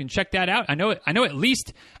trial, so you can check that out. I know at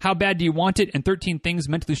least How Bad Do You Want It and 13 Things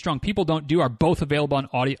Mentally Strong People Don't Do are both available on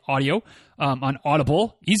audio on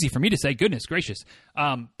Audible. Easy for me to say, goodness gracious.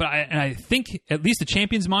 But I think at least the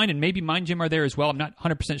Champion's Mind and maybe Mind Gym are there as well. I'm not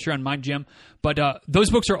 100% sure on Mind Gym. But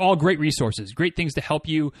those books are all great resources, great things to help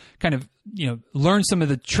you kind of learn some of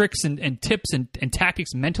the tricks and tips and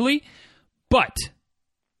tactics mentally. But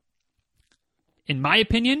in my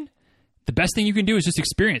opinion, the best thing you can do is just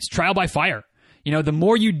experience, trial by fire. The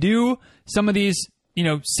more you do some of these,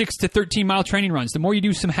 6 to 13 mile training runs, the more you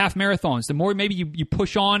do some half marathons, the more maybe you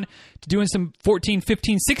push on to doing some 14,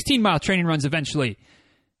 15, 16 mile training runs eventually.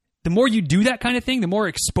 The more you do that kind of thing, the more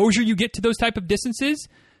exposure you get to those type of distances,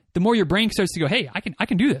 the more your brain starts to go, hey, I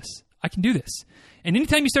can do this. I can do this. And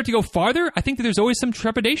anytime you start to go farther, I think that there's always some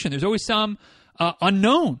trepidation. There's always some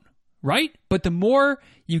unknown, right? But the more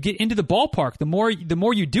you get into the ballpark, the more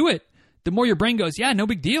you do it, the more your brain goes, yeah, no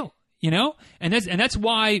big deal, And that's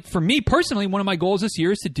why, for me personally, one of my goals this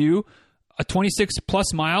year is to do a 26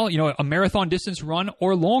 plus mile, a marathon distance run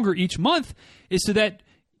or longer each month, is so that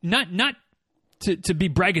not to be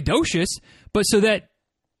braggadocious, but so that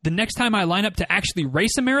the next time I line up to actually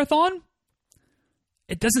race a marathon,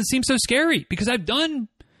 it doesn't seem so scary, because I've done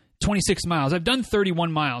 26 miles, I've done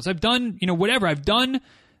 31 miles, I've done, whatever. I've done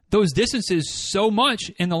those distances so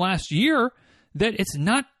much in the last year that it's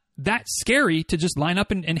not that scary to just line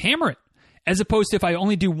up and hammer it. As opposed to if I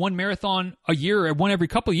only do one marathon a year or one every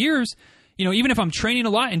couple of years, even if I'm training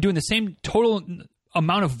a lot and doing the same total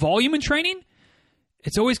amount of volume in training,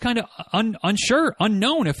 it's always kind of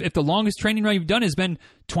unknown if the longest training run you've done has been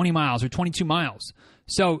 20 miles or 22 miles.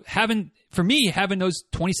 So having those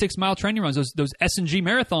 26 mile training runs, those S&G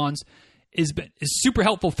marathons is super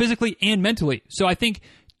helpful physically and mentally. So I think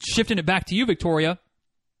shifting it back to you, Victoria,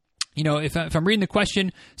 if I'm reading the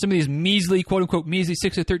question, some of these measly, quote unquote, measly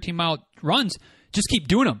 6 to 13 mile runs, just keep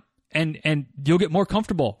doing them, and you'll get more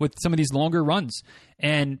comfortable with some of these longer runs.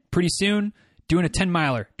 And pretty soon, doing a 10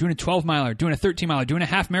 miler, doing a 12 miler, doing a 13 miler, doing a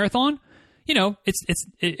half marathon,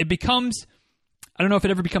 it becomes, I don't know if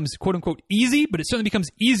it ever becomes quote unquote easy, but it certainly becomes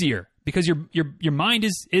easier, because your mind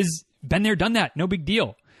is been there, done that, no big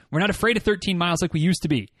deal. We're not afraid of 13 miles like we used to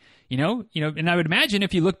be, and I would imagine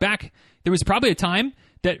if you look back, there was probably a time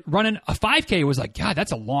that running a 5K was like, God,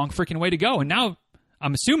 that's a long freaking way to go. And now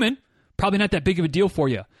I'm assuming probably not that big of a deal for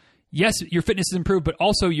you. Yes, your fitness has improved, but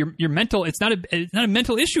also your mental, it's not a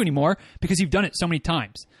mental issue anymore, because you've done it so many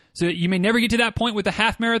times. So you may never get to that point with a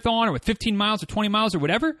half marathon or with 15 miles or 20 miles or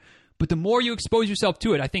whatever, but the more you expose yourself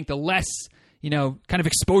to it, I think the less, kind of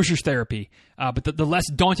exposure therapy, but the less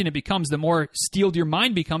daunting it becomes, the more steeled your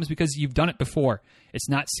mind becomes, because you've done it before. It's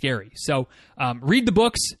not scary. So read the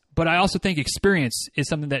books, but I also think experience is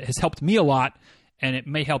something that has helped me a lot, and it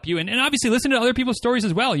may help you. And obviously listen to other people's stories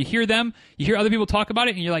as well. You hear them, you hear other people talk about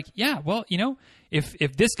it, and you're like, yeah, well,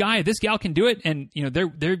 if this guy, this gal can do it, and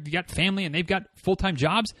they've got family and they've got full-time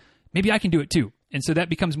jobs, maybe I can do it too. And so that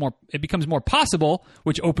becomes more possible,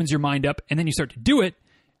 which opens your mind up, and then you start to do it,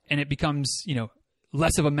 and it becomes,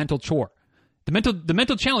 less of a mental chore. The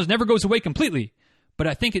mental challenge never goes away completely, but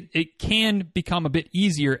I think it can become a bit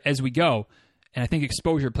easier as we go. And I think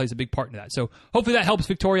exposure plays a big part in that. So hopefully that helps,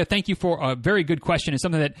 Victoria. Thank you for a very good question. It's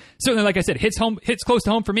something that certainly, like I said, hits close to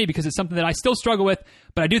home for me because it's something that I still struggle with,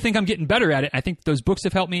 but I do think I'm getting better at it. I think those books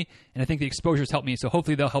have helped me, and I think the exposures helped me. So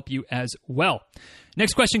hopefully they'll help you as well.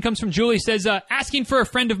 Next question comes from Julie. Says, asking for a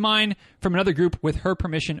friend of mine from another group with her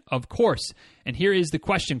permission, of course. And here is the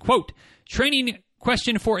question, quote, training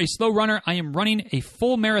question for a slow runner. I am running a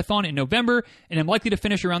full marathon in November and am likely to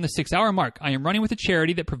finish around the 6-hour mark. I am running with a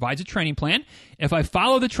charity that provides a training plan. If I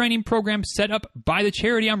follow the training program set up by the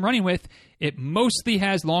charity I'm running with, it mostly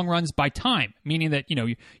has long runs by time, meaning that,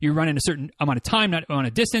 you run in a certain amount of time, not amount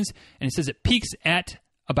of distance, and it says it peaks at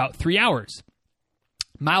about 3 hours.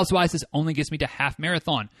 Miles-wise, this only gets me to half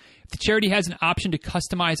marathon. If the charity has an option to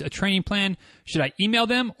customize a training plan, should I email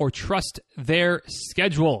them or trust their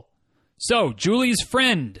schedule? So, Julie's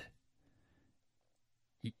friend.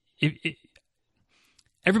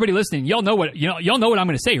 Everybody listening, y'all know what I'm going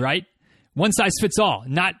to say, right? One size fits all.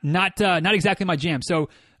 Not exactly my jam. So,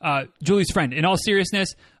 Julie's friend. In all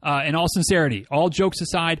seriousness, in all sincerity, all jokes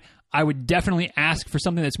aside, I would definitely ask for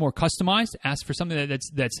something that's more customized. Ask for something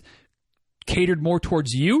that's catered more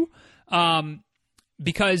towards you,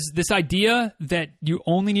 because this idea that you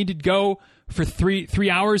only need to go for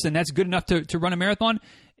three hours and that's good enough to run a marathon.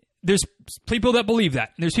 There's people that believe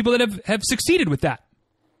that. There's people that have succeeded with that.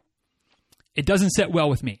 It doesn't sit well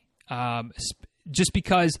with me. Just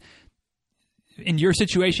because in your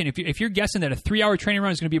situation, if you're guessing that a 3-hour training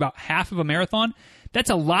run is going to be about half of a marathon,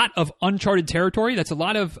 that's a lot of uncharted territory. That's a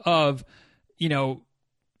lot of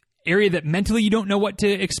area that mentally you don't know what to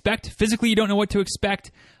expect. Physically, you don't know what to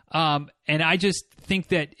expect. And I just think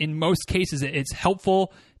that in most cases, it's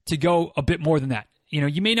helpful to go a bit more than that.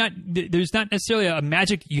 You may not, there's not necessarily a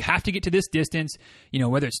magic, you have to get to this distance,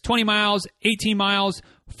 whether it's 20 miles, 18 miles,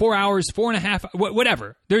 4 hours, 4.5,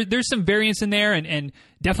 whatever. There's some variance in there and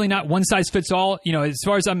definitely not one size fits all. As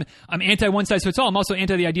far as I'm anti one size fits all, I'm also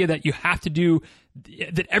anti the idea that you have to do,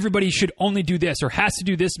 that everybody should only do this or has to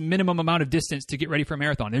do this minimum amount of distance to get ready for a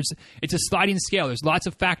marathon. It's a sliding scale. There's lots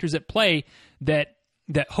of factors at play that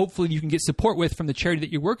hopefully you can get support with from the charity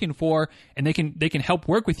that you're working for, and they can help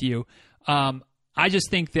work with you. I just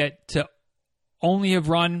think that to only have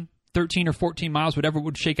run 13 or 14 miles, whatever it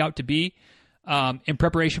would shake out to be, in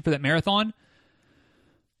preparation for that marathon,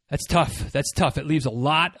 that's tough. That's tough. It leaves a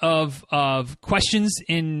lot of questions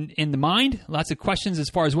in the mind, lots of questions as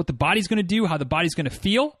far as what the body's going to do, how the body's going to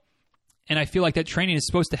feel. And I feel like that training is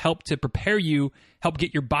supposed to help to prepare you, help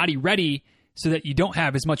get your body ready so that you don't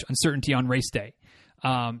have as much uncertainty on race day.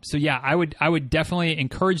 So yeah, I would definitely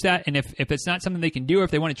encourage that. And if it's not something they can do, or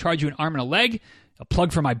if they want to charge you an arm and a leg, a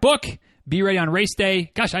plug for my book, Be Ready on Race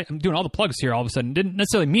Day. Gosh, I'm doing all the plugs here all of a sudden. Didn't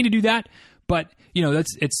necessarily mean to do that, but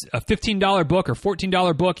it's a $15 book or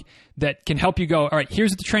 $14 book that can help you go, all right,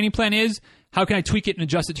 here's what the training plan is. How can I tweak it and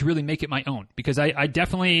adjust it to really make it my own? Because I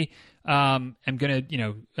definitely, am going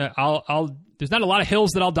to, there's not a lot of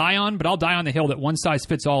hills that I'll die on, but I'll die on the hill that one size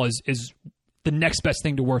fits all is the next best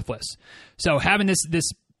thing to worthless. So having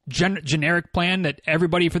this generic plan that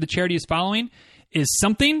everybody for the charity is following is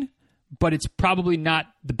something, but it's probably not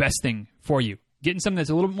the best thing for you. Getting something that's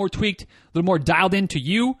a little bit more tweaked, a little more dialed into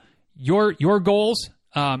you, your goals,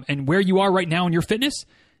 and where you are right now in your fitness,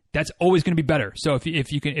 that's always going to be better. So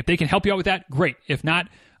if they can help you out with that, great. If not,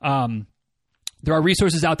 there are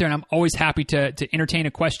resources out there, and I'm always happy to entertain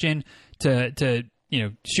a question, to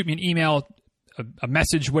shoot me an email, a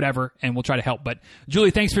message, whatever, and we'll try to help. But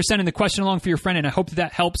Julie, thanks for sending the question along for your friend, and I hope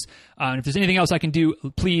that helps. And if there's anything else I can do,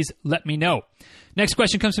 please let me know. Next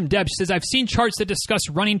question comes from Deb. She says, I've seen charts that discuss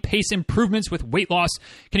running pace improvements with weight loss.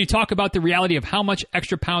 Can you talk about the reality of how much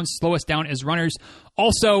extra pounds slow us down as runners?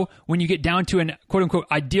 Also, when you get down to an quote-unquote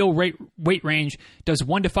ideal weight range, does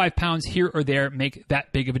 1 to 5 pounds here or there make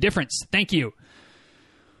that big of a difference? Thank you.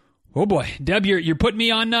 Oh boy, Deb, you're putting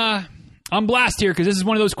me on blast here, because this is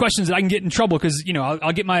one of those questions that I can get in trouble, because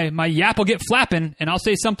I'll get my yap will get flapping, and I'll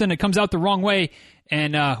say something that comes out the wrong way,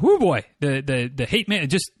 and whoo boy, the hate mail,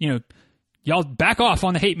 just y'all back off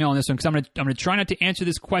on the hate mail on this one, because I'm gonna try not to answer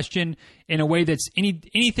this question in a way that's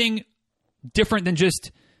anything different than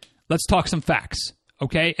just let's talk some facts,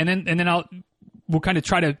 okay? And then we'll kind of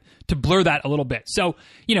try to blur that a little bit. So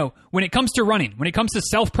when it comes to running, when it comes to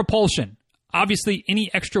self-propulsion, obviously any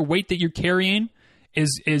extra weight that you're carrying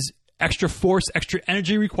is extra force, extra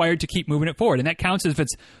energy required to keep moving it forward. And that counts if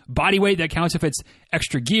it's body weight, that counts if it's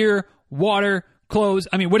extra gear, water, clothes,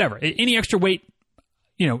 whatever. Any extra weight,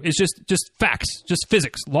 it's just facts, just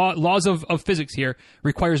physics. Laws of physics here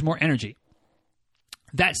requires more energy.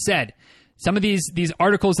 That said, some of these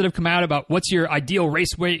articles that have come out about what's your ideal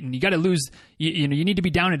race weight and you got to lose, you need to be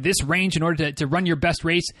down at this range in order to run your best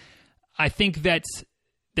race. I think that's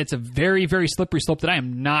a very, very slippery slope that I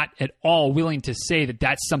am not at all willing to say that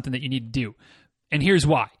that's something that you need to do. And here's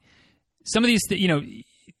why. Some of these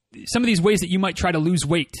ways that you might try to lose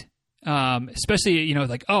weight, especially,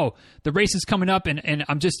 like, oh, the race is coming up and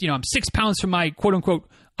I'm just, I'm 6 pounds from my quote unquote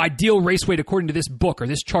ideal race weight according to this book or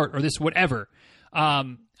this chart or this whatever.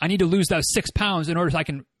 I need to lose those 6 pounds in order so I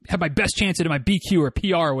can have my best chance at my BQ or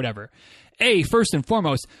PR or whatever. First and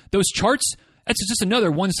foremost, those charts, that's just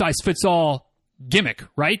another one size fits all gimmick,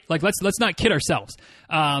 right? Like let's not kid ourselves.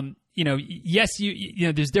 Yes,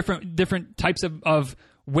 there's different types of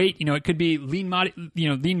weight. It could be lean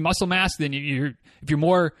muscle mass. Then if you're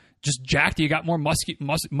more just jacked, you got more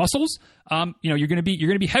muscles. You're gonna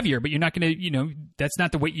be heavier, but you're not gonna. That's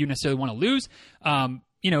not the weight you necessarily want to lose. And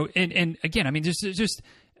again, I mean, just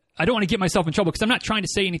I don't want to get myself in trouble because I'm not trying to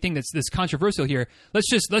say anything that's controversial here. Let's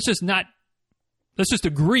just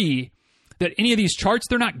agree that any of these charts,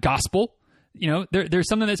 they're not gospel. There's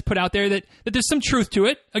something that's put out there that there's some truth to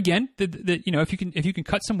it. Again, that if you can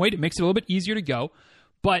cut some weight, it makes it a little bit easier to go.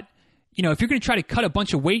 But if you're going to try to cut a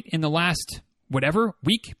bunch of weight in the last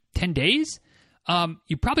week, 10 days,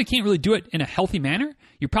 you probably can't really do it in a healthy manner.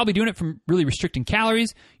 You're probably doing it from really restricting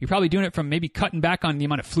calories. You're probably doing it from maybe cutting back on the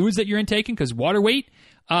amount of fluids that you're intaking because water weight.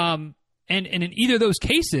 And in either of those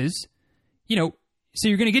cases, so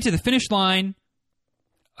you're going to get to the finish line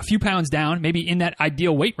a few pounds down, maybe in that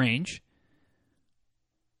ideal weight range.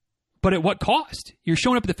 But at what cost? You're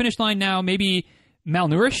showing up at the finish line now, maybe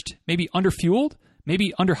malnourished, maybe underfueled,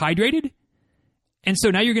 maybe underhydrated. And so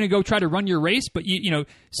now you're going to go try to run your race, but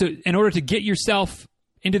so in order to get yourself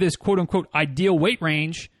into this quote unquote ideal weight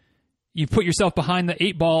range, you put yourself behind the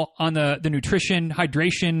 8 ball on the nutrition,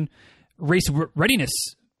 hydration, race readiness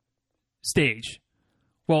stage.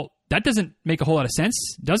 Well, that doesn't make a whole lot of sense,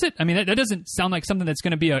 does it? I mean, that doesn't sound like something that's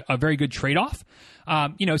going to be a very good trade-off.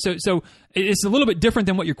 So it's a little bit different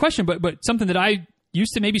than what your question, but something that I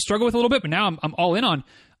used to maybe struggle with a little bit, but now I'm all in on.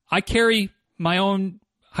 I carry my own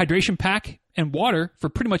hydration pack and water for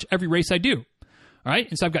pretty much every race I do. All right.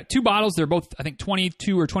 And so I've got 2 bottles. They're both, I think,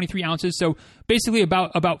 22 or 23 ounces. So basically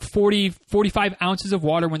about 40, 45 ounces of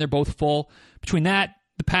water when they're both full. Between that,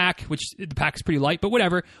 the pack, which the pack is pretty light, but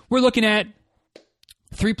whatever, we're looking at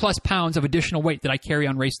 3+ pounds of additional weight that I carry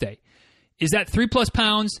on race day. Is that 3+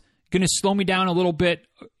 pounds going to slow me down a little bit,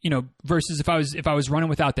 versus if I was running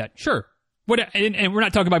without that? Sure. And we're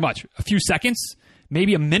not talking about much, a few seconds,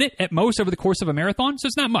 maybe a minute at most over the course of a marathon. So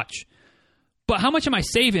it's not much. But how much am I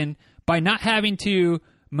saving by not having to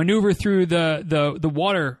maneuver through the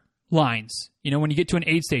water lines? When you get to an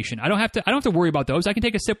aid station, I don't have to worry about those. I can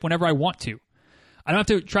take a sip whenever I want to. I don't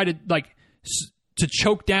have to try to to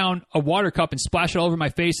choke down a water cup and splash it all over my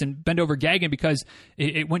face and bend over gagging because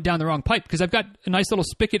it went down the wrong pipe. Because I've got a nice little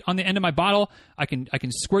spigot on the end of my bottle. I can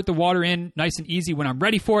squirt the water in nice and easy when I'm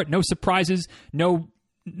ready for it. No surprises. No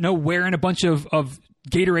wearing a bunch of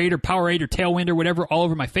Gatorade or Powerade or Tailwind or whatever all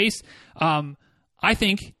over my face. I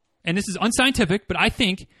think, and this is unscientific, but I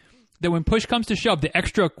think that when push comes to shove, the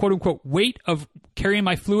extra quote unquote weight of carrying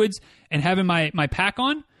my fluids and having my pack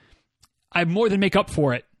on, I more than make up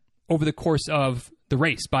for it over the course of the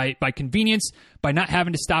race by convenience, by not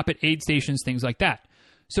having to stop at aid stations, things like that.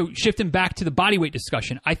 So shifting back to the body weight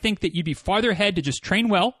discussion, I think that you'd be farther ahead to just train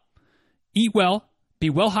well, eat well, be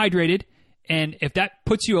well hydrated, and if that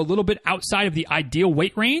puts you a little bit outside of the ideal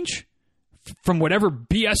weight range from whatever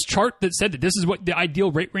BS chart that said that this is what the ideal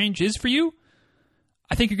weight range is for you,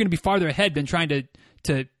 I think you're going to be farther ahead than trying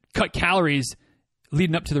to cut calories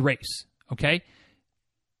leading up to the race, okay?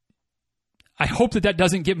 I hope that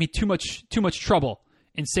doesn't get me too much trouble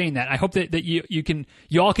in saying that. I hope that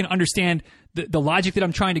you all can understand the logic that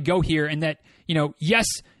I'm trying to go here, and that, yes,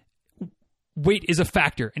 weight is a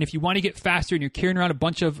factor. And if you want to get faster and you're carrying around a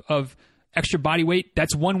bunch of extra body weight,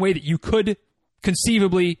 that's one way that you could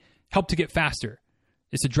conceivably help to get faster,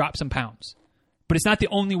 is to drop some pounds. But it's not the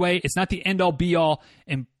only way. It's not the end-all, be-all.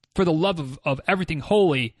 And for the love of everything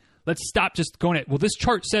holy, let's stop just going at, well, this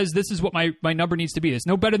chart says this is what my number needs to be. It's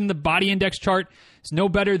no better than the body index chart. It's no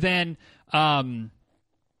better than,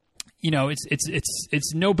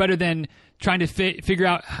 it's no better than trying to figure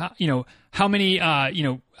out how many,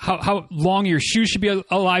 how long your shoes should be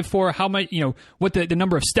alive for, how much, what the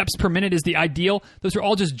number of steps per minute is the ideal. Those are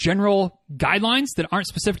all just general guidelines that aren't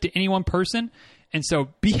specific to any one person. And so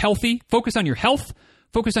be healthy, focus on your health,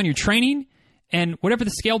 focus on your training, and whatever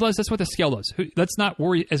the scale does, that's what the scale does. Let's not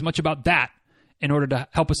worry as much about that in order to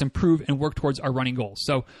help us improve and work towards our running goals.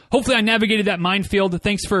 So hopefully I navigated that minefield.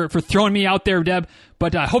 Thanks for throwing me out there, Deb.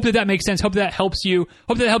 But I hope that makes sense. Hope that helps you.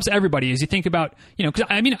 Hope that helps everybody as you think about, because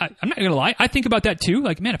I'm not going to lie. I think about that too.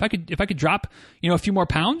 Like, man, if I could drop, a few more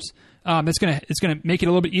pounds, it's going to make it a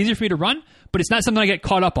little bit easier for me to run, but it's not something I get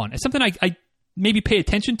caught up on. It's something I maybe pay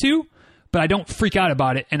attention to, but I don't freak out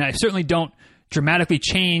about it. And I certainly don't dramatically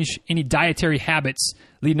change any dietary habits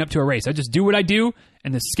leading up to a race. I just do what I do,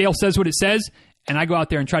 and the scale says what it says, and I go out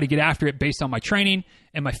there and try to get after it based on my training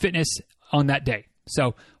and my fitness on that day.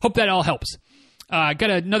 So hope that all helps. Got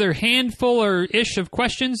another handful or ish of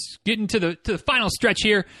questions. Getting to the final stretch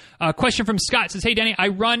here. Question from Scott says, "Hey Danny, I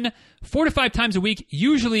run 4 to 5 times a week.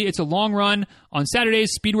 Usually it's a long run on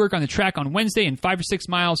Saturdays, speed work on the track on Wednesday, and 5 or 6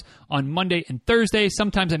 miles on Monday and Thursday.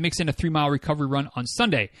 Sometimes I mix in a 3-mile recovery run on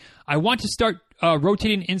Sunday. I want to start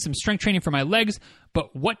rotating in some strength training for my legs,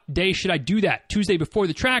 but what day should I do that? Tuesday before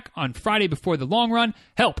the track, on Friday before the long run?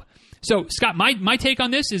 Help." So, Scott, my take on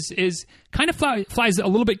this is kind of flies a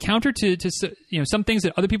little bit counter to some things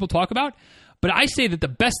that other people talk about. But I say that the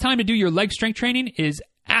best time to do your leg strength training is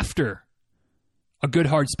after a good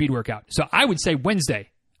hard speed workout. So I would say Wednesday.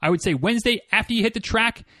 I would say Wednesday after you hit the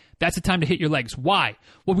track. That's the time to hit your legs. Why?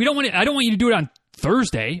 Well, I don't want you to do it on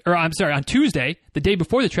on Tuesday, the day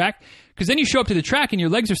before the track, because then you show up to the track and your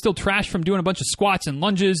legs are still trashed from doing a bunch of squats and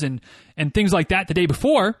lunges and things like that the day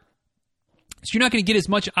before. So you're not going to get as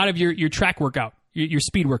much out of your track workout, your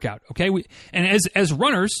speed workout, okay? And as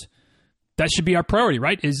runners, that should be our priority,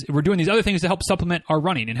 right? Is we're doing these other things to help supplement our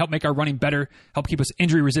running and help make our running better, help keep us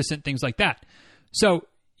injury resistant, things like that. So,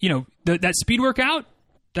 that speed workout,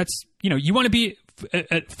 that's, you want to be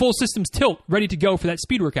at full systems tilt, ready to go for that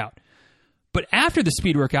speed workout. But after the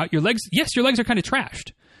speed workout, your legs are kind of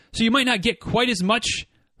trashed. So you might not get quite as much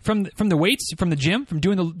from the weights, from the gym, from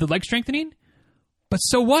doing the leg strengthening. But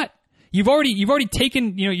so what? You've already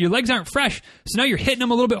taken, your legs aren't fresh, so now you're hitting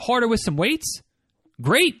them a little bit harder with some weights.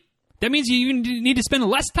 Great. That means you need to spend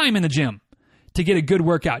less time in the gym to get a good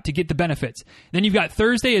workout, to get the benefits. Then you've got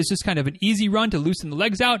Thursday as just kind of an easy run to loosen the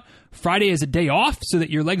legs out. Friday is a day off so that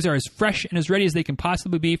your legs are as fresh and as ready as they can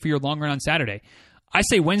possibly be for your long run on Saturday. I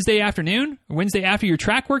say Wednesday afternoon, Wednesday after your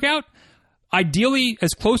track workout, ideally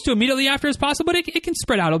as close to immediately after as possible, but it can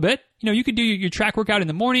spread out a bit. You could do your track workout in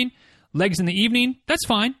the morning, legs in the evening. That's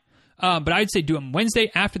fine. But I'd say do them Wednesday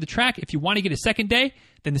after the track. If you want to get a second day,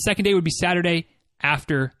 then the second day would be Saturday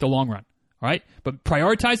after the long run. All right? But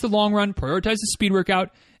prioritize the long run, prioritize the speed workout,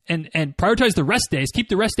 and prioritize the rest days. Keep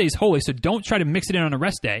the rest days holy, so don't try to mix it in on a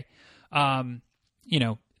rest day.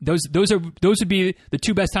 Those would be the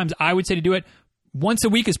 2 best times I would say to do it. Once a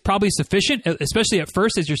week is probably sufficient, especially at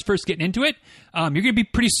first as you're first getting into it. You're going to be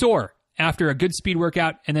pretty sore after a good speed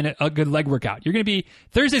workout and then a good leg workout.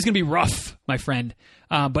 Thursday's going to be rough, my friend.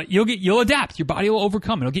 But you'll adapt. Your body will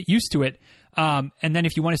overcome. It'll get used to it. And then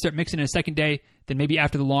if you want to start mixing in a second day, then maybe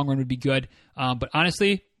after the long run would be good. But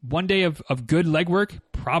honestly, 1 day of good leg work,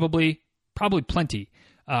 probably plenty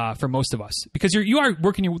for most of us, because you are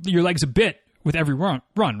working your legs a bit with every run,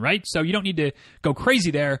 right? So you don't need to go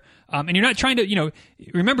crazy there. And you're not trying to,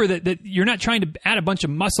 remember that you're not trying to add a bunch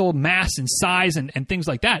of muscle mass and size and things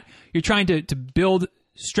like that. You're trying to build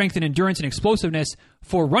strength and endurance and explosiveness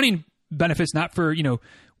for running benefits, not for,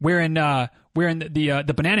 wearing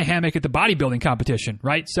the banana hammock at the bodybuilding competition,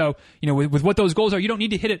 right? So, with what those goals are, you don't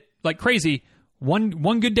need to hit it like crazy.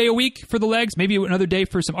 One good day a week for the legs, maybe another day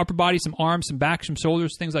for some upper body, some arms, some back, some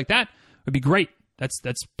shoulders, things like that would be great.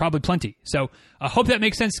 That's probably plenty. So I hope that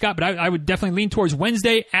makes sense, Scott, but I would definitely lean towards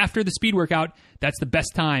Wednesday after the speed workout. That's the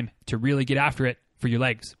best time to really get after it for your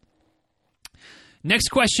legs. Next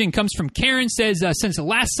question comes from Karen. Says, since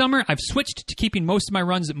last summer, I've switched to keeping most of my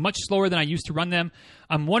runs much slower than I used to run them.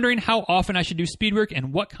 I'm wondering how often I should do speed work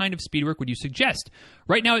and what kind of speed work would you suggest?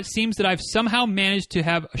 Right now, it seems that I've somehow managed to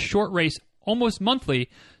have a short race almost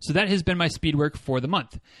monthly, so that has been my speed work for the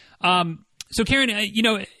month. So Karen,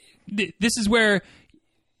 this is where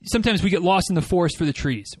sometimes we get lost in the forest for the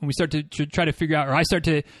trees when we start to try to figure out, or I start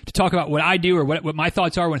to talk about what I do or what my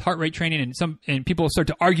thoughts are with heart rate training, and people start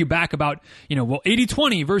to argue back about,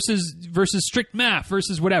 80-20 versus strict math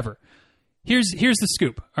versus whatever. Here's the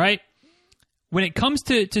scoop. All right. When it comes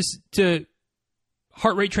to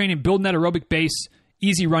heart rate training, building that aerobic base,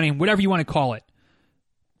 easy running, whatever you want to call it,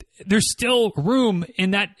 there's still room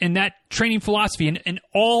in that training philosophy and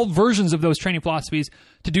all versions of those training philosophies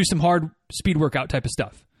to do some hard speed workout type of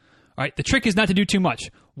stuff. All right. The trick is not to do too much.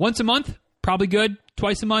 Once a month, probably good.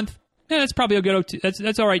 Twice a month, that's probably a good.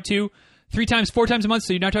 That's all right too. 3 times, 4 times a month.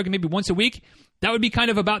 So you're not talking maybe once a week. That would be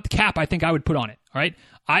kind of about the cap I think I would put on it. All right.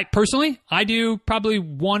 I do probably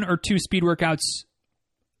 1 or 2 speed workouts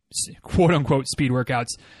quote unquote speed workouts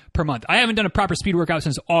per month. I haven't done a proper speed workout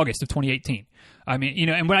since August of 2018. I mean,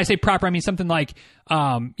 and when I say proper, I mean something like,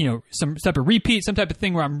 some type of repeat, some type of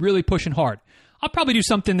thing where I'm really pushing hard. I'll probably do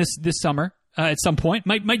something this summer at some point.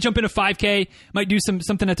 Might jump into 5K, might do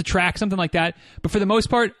something at the track, something like that. But for the most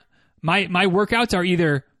part, my workouts are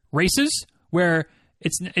either races where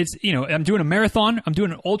it's I'm doing a marathon, I'm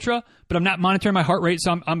doing an ultra, but I'm not monitoring my heart rate,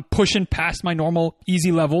 so I'm pushing past my normal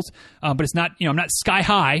easy levels. But it's not, I'm not sky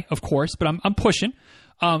high, of course, but I'm pushing.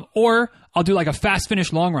 Or I'll do like a fast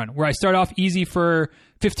finish long run where I start off easy for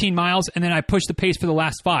 15 miles and then I push the pace for the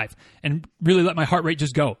last 5 and really let my heart rate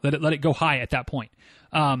just go. Let it go high at that point.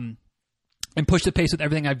 And push the pace with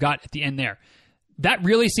everything I've got at the end there. That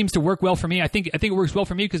really seems to work well for me. I think it works well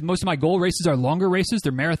for me because most of my goal races are longer races.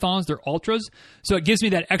 They're marathons, they're ultras. So it gives me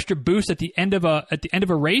that extra boost at the end of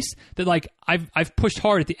a race that like I've pushed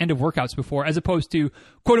hard at the end of workouts before, as opposed to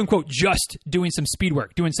quote unquote just doing some speed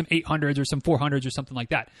work, doing some 800s or some 400s or something like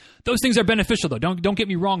that. Those things are beneficial though. Don't get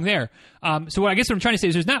me wrong there. So what I'm trying to say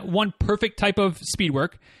is there's not one perfect type of speed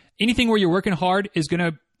work. Anything where you're working hard is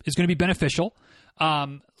gonna be beneficial.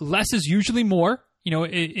 Less is usually more.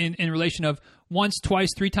 In relation of once, twice,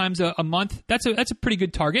 3 times a month, that's a pretty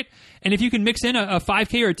good target. And if you can mix in a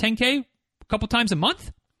 5K or a 10K a couple times a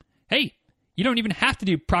month, hey, you don't even have to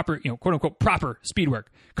do proper, quote unquote, proper speed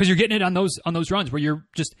work because you're getting it on those runs where you're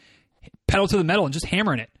just pedal to the metal and just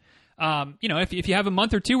hammering it. If you have a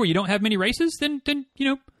month or two where you don't have many races, then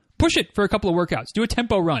push it for a couple of workouts. Do a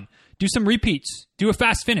tempo run, do some repeats, do a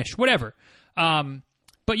fast finish, whatever.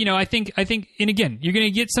 But I think, and again, you're going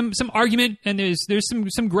to get some argument, and there's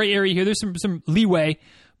some gray area here. There's some leeway,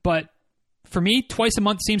 but for me, twice a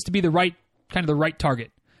month seems to be the right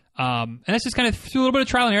target. And that's just kind of through a little bit of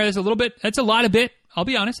trial and error. That's a lot of bit. I'll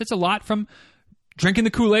be honest, it's a lot from drinking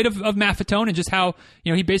the Kool-Aid of Maffetone and just how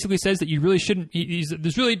he basically says that you really shouldn't.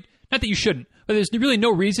 There's really not that you shouldn't, but there's really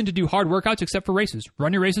no reason to do hard workouts except for races.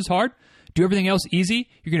 Run your races hard. Do everything else easy.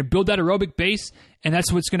 You're going to build that aerobic base, and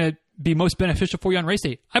that's what's going to be most beneficial for you on race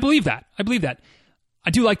day. I believe that. I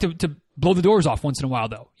do like to blow the doors off once in a while,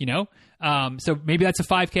 though. So maybe that's a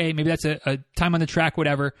 5K, maybe that's a time on the track,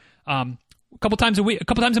 whatever. A couple times a week, a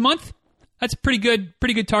couple times a month. That's a pretty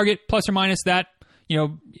good target, plus or minus that.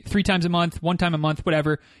 3 times a month, 1 time a month,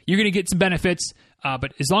 whatever. You're going to get some benefits,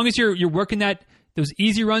 but as long as you're working those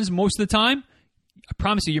easy runs most of the time, I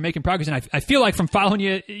promise you're making progress. And I feel like from following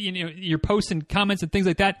your posts and comments and things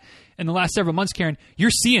like that in the last several months, Karen,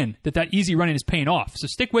 you're seeing that easy running is paying off. So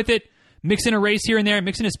stick with it. Mix in a race here and there,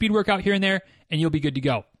 mix in a speed workout here and there, and you'll be good to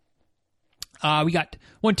go. We got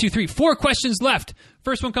 1, 2, 3, 4 questions left.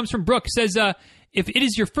 First one comes from Brooke. Says, if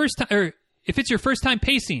it's your first time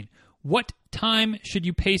pacing, what time should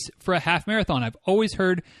you pace for a half marathon? I've always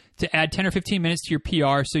heard to add 10 or 15 minutes to your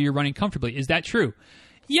PR so you're running comfortably. Is that true?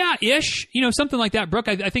 Yeah, ish. Something like that, Brooke.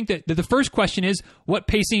 I think that the first question is what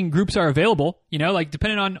pacing groups are available.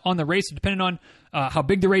 Depending on the race, depending on how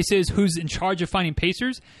big the race is, who's in charge of finding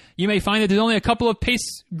pacers. You may find that there's only a couple of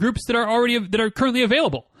pace groups that are currently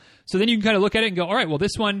available. So then you can kind of look at it and go, all right, well,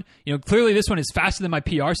 this one, clearly this one is faster than my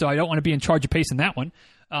PR, so I don't want to be in charge of pacing that one.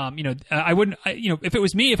 I wouldn't. If it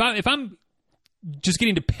was me, if I'm just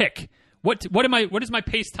getting to pick what is my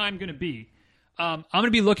pace time going to be, I'm going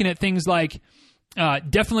to be looking at things like.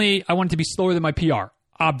 Definitely, I want it to be slower than my PR,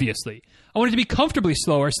 obviously. I want it to be comfortably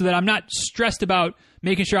slower so that I'm not stressed about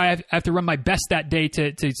making sure I have to run my best that day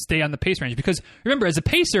to stay on the pace range. Because remember, as a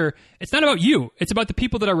pacer, it's not about you. It's about the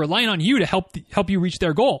people that are relying on you to help you reach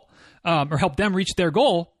their goal or help them reach their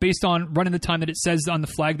goal based on running the time that it says on the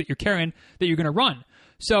flag that you're carrying that you're going to run.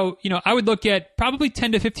 So, I would look at probably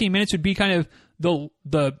 10 to 15 minutes would be kind of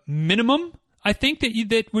the minimum. I think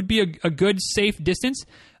that would be a good, safe distance.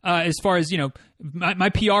 As far as, my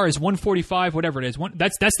PR is 145, whatever it is.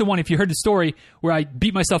 That's the one, if you heard the story, where I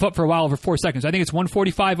beat myself up for a while over 4 seconds. I think it's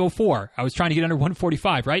 145.04. I was trying to get under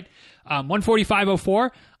 145, right? 145.04.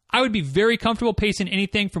 I would be very comfortable pacing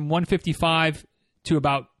anything from 155 to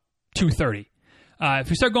about 230. If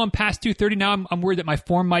we start going past 230 now, I'm worried that my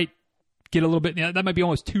form might get a little bit, that might be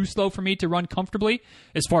almost too slow for me to run comfortably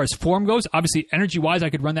as far as form goes. Obviously, energy-wise, I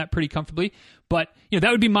could run that pretty comfortably. But, that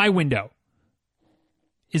would be my window.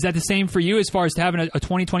 Is that the same for you as far as to having a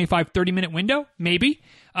 20, 25, 30-minute window? Maybe.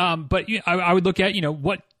 But I would look at,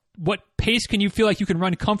 what pace can you feel like you can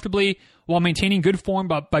run comfortably while maintaining good form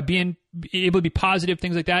by being able to be positive,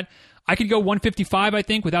 things like that. I could go 155, I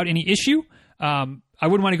think, without any issue. I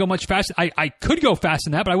wouldn't want to go much faster. I could go faster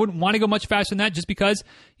than that, but I wouldn't want to go much faster than that just because,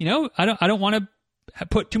 I don't want to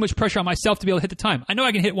put too much pressure on myself to be able to hit the time. I know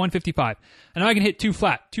I can hit 155. I know I can hit 2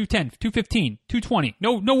 flat, 210, 215, 220.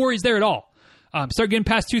 No worries there at all. Start getting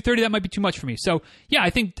past 2:30, that might be too much for me. So yeah, I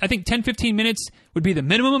think 10, 15 minutes would be the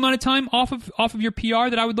minimum amount of time off of your PR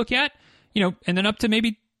that I would look at, and then up to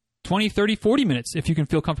maybe 20, 30, 40 minutes if you can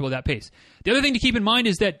feel comfortable at that pace. The other thing to keep in mind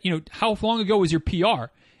is that, how long ago was your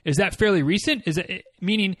PR? Is that fairly recent? Is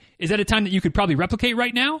that a time that you could probably replicate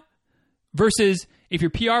right now? Versus if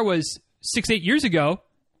your PR was 6-8 years ago,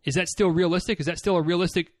 is that still realistic? Is that still a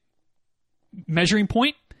realistic measuring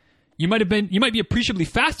point? You might be appreciably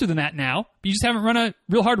faster than that now, but you just haven't run a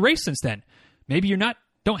real hard race since then. Maybe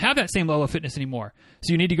don't have that same level of fitness anymore.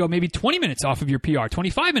 So you need to go maybe 20 minutes off of your PR,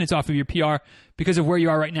 25 minutes off of your PR because of where you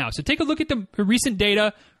are right now. So take a look at the recent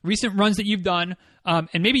data, recent runs that you've done,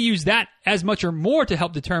 and maybe use that as much or more to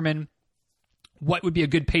help determine what would be a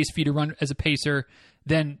good pace for you to run as a pacer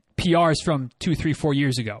than PRs from 2, 3, 4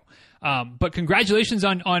 years ago. But congratulations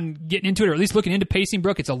on getting into it, or at least looking into pacing,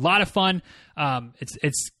 Brooke. It's a lot of fun.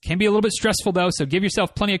 It's can be a little bit stressful though, so give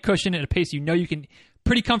yourself plenty of cushion at a pace you can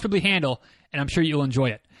pretty comfortably handle, and I'm sure you'll enjoy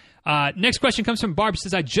it. Next question comes from Barb. It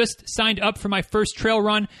says, I just signed up for my first trail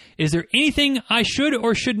run. Is there anything I should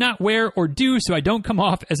or should not wear or do so I don't come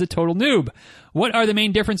off as a total noob? What are the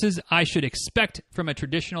main differences I should expect from a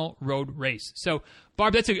traditional road race? So,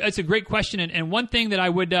 Barb, that's a great question. And one thing that I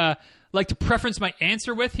would like to preference my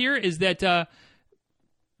answer with here is that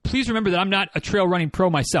please remember that I'm not a trail running pro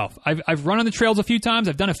myself. I've run on the trails a few times.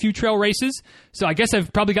 I've done a few trail races. So I guess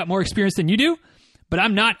I've probably got more experience than you do. But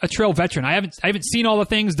I'm not a trail veteran. I haven't seen all the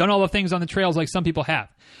things, done all the things on the trails like some people have.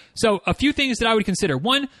 So a few things that I would consider.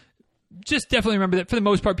 One, just definitely remember that for the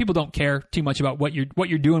most part, people don't care too much about what you're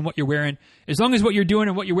doing, what you're wearing. As long as what you're doing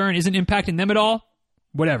and what you're wearing isn't impacting them at all,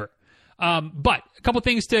 whatever. But a couple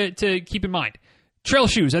things to keep in mind. Trail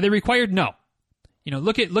shoes, are they required? No.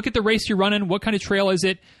 Look at the race you're running. What kind of trail is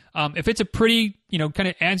it? If it's a pretty, kind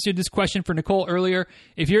of answered this question for Nicole earlier.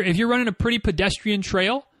 If you're running a pretty pedestrian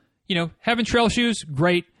trail, having trail shoes,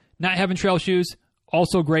 great. Not having trail shoes,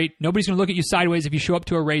 also great. Nobody's going to look at you sideways if you show up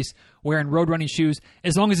to a race wearing road running shoes,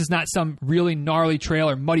 as long as it's not some really gnarly trail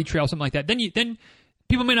or muddy trail, something like that. Then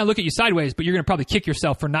people may not look at you sideways, but you're going to probably kick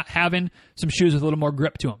yourself for not having some shoes with a little more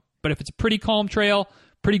grip to them. But if it's a pretty calm trail,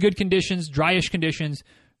 pretty good conditions, dryish conditions,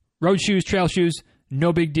 road shoes, trail shoes,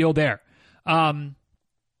 no big deal there. Another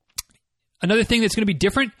thing that's going to be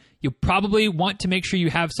different, you'll probably want to make sure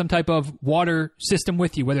you have some type of water system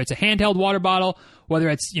with you, whether it's a handheld water bottle, whether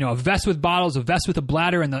it's a vest with bottles, a vest with a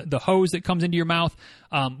bladder, and the hose that comes into your mouth.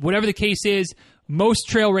 Whatever the case is, most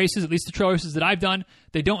trail races, at least the trail races that I've done,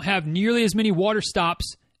 they don't have nearly as many water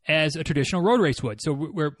stops as a traditional road race would. So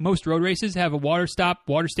where most road races have a water stop,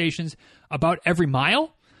 water stations about every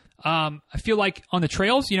mile, I feel like on the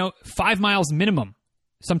trails, 5 miles minimum,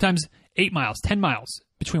 sometimes 8 miles, 10 miles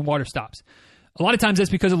between water stops. A lot of times that's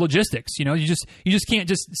because of logistics. You just can't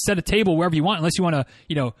just set a table wherever you want unless you want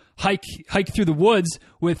to, hike through the woods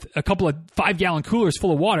with a couple of 5-gallon coolers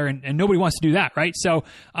full of water, and nobody wants to do that, right? So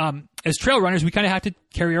as trail runners, we kind of have to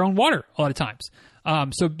carry our own water a lot of times.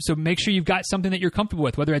 So make sure you've got something that you're comfortable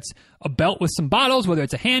with, whether it's a belt with some bottles, whether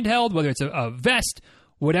it's a handheld, whether it's a vest,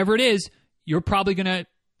 whatever it is, you're probably going to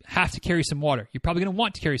have to carry some water. You're probably going to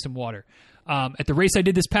want to carry some water. At the race I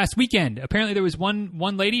did this past weekend, apparently there was one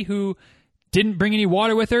lady who didn't bring any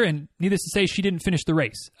water with her, and needless to say, she didn't finish the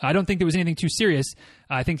race. I don't think there was anything too serious.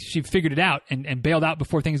 I think she figured it out and bailed out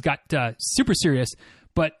before things got super serious.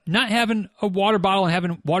 But not having a water bottle and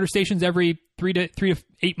having water stations every 3 to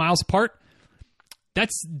 8 miles apart,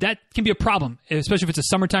 that can be a problem, especially if it's a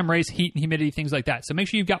summertime race, heat and humidity, things like that. So make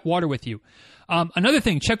sure you've got water with you. Another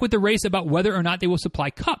thing, check with the race about whether or not they will supply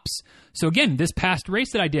cups. So again, this past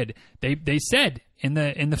race that I did, they said in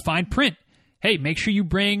the fine print, hey, make sure you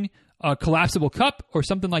bring a collapsible cup or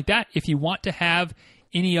something like that if you want to have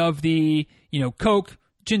any of the, Coke,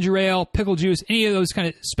 ginger ale, pickle juice, any of those kind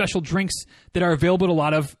of special drinks that are available at a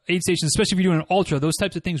lot of aid stations, especially if you're doing an ultra. Those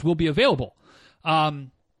types of things will be available.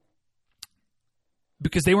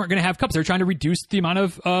 Because they weren't going to have cups. They're trying to reduce the amount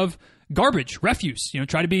of garbage, refuse,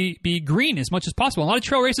 try to be green as much as possible. A lot of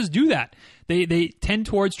trail races do that. They tend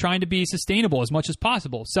towards trying to be sustainable as much as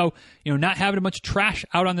possible. So, not having a bunch of trash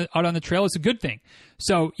out on the trail is a good thing.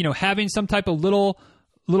 So, having some type of little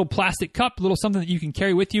plastic cup, little something that you can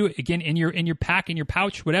carry with you, again, in your pack, in your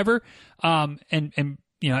pouch, whatever.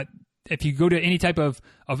 If you go to any type of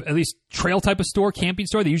at least trail type of store, camping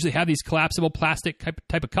store, they usually have these collapsible plastic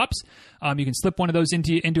type of cups. You can slip one of those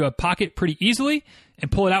into a pocket pretty easily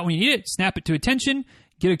and pull it out when you need it, snap it to attention,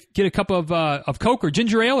 get a cup of Coke or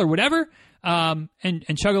ginger ale or whatever, and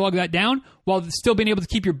chug a lug that down while still being able to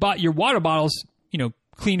keep your water bottles,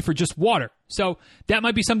 clean for just water. So that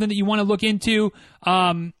might be something that you want to look into.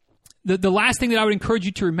 The last thing that I would encourage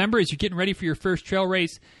you to remember as you're getting ready for your first trail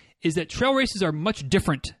race is that trail races are much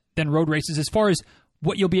different than road races as far as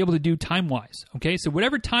what you'll be able to do time-wise, okay? So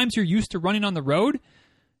whatever times you're used to running on the road,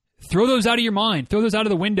 throw those out of your mind. Throw those out of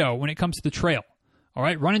the window when it comes to the trail, all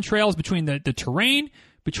right? Running trails between the terrain,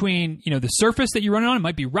 between, the surface that you're running on. It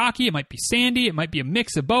might be rocky, it might be sandy, it might be a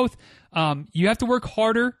mix of both. You have to work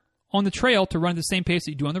harder on the trail to run at the same pace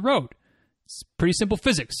that you do on the road. It's pretty simple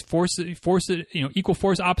physics. Force, equal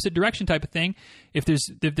force, opposite direction type of thing. If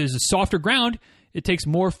there's a softer ground, it takes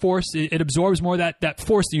more force. It absorbs more of that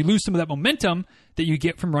force. You lose some of that momentum that you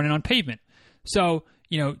get from running on pavement. So,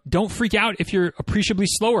 don't freak out if you're appreciably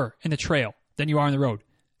slower in the trail than you are on the road.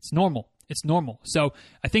 It's normal. It's normal. So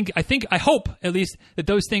I hope at least that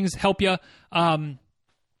those things help you. When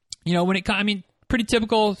pretty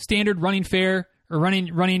typical standard running fare or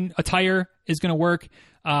running attire is going to work.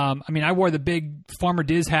 I wore the big Farmer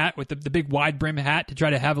Diz hat with the big wide brim hat to try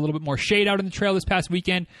to have a little bit more shade out on the trail this past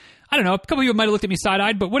weekend. I don't know. A couple of people might have looked at me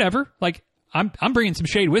side-eyed, but whatever. Like, I'm bringing some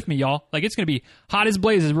shade with me, y'all. Like, it's going to be hot as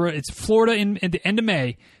blazes. It's Florida in the end of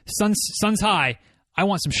May. Sun's high. I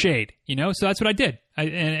want some shade, So that's what I did.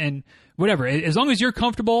 And whatever. As long as you're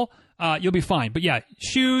comfortable, you'll be fine. But yeah,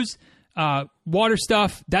 shoes, water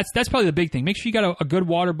stuff. That's probably the big thing. Make sure you got a good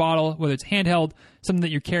water bottle, whether it's handheld, something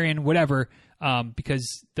that you're carrying, whatever.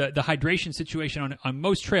 Because the hydration situation on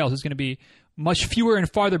most trails is going to be much fewer and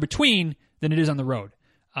farther between than it is on the road.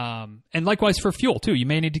 And likewise for fuel too. You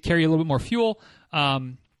may need to carry a little bit more fuel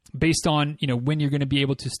based on when you're going to be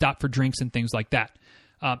able to stop for drinks and things like that.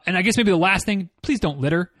 And I guess maybe the last thing, please don't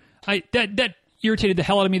litter. That irritated the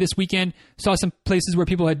hell out of me this weekend. Saw some places where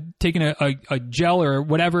people had taken a gel or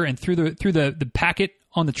whatever and threw the packet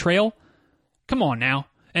on the trail. Come on now.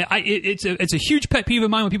 It's a huge pet peeve of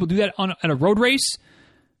mine when people do that at a road race,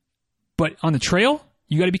 but on the trail,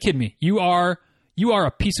 you got to be kidding me. You are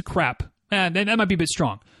a piece of crap. That might be a bit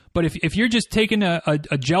strong, but if you're just taking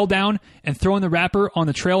a gel down and throwing the wrapper on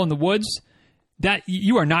the trail in the woods, that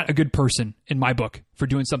you are not a good person in my book for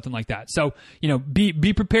doing something like that. So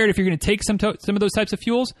be prepared if you're going to take some of those types of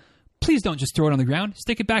fuels. Please don't just throw it on the ground.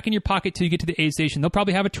 Stick it back in your pocket till you get to the aid station. They'll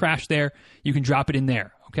probably have a trash there. You can drop it in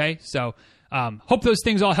there. Okay, so. Hope those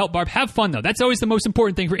things all help, Barb. Have fun, though. That's always the most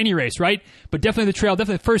important thing for any race, right? But definitely the trail,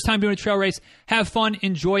 definitely the first time doing a trail race. Have fun,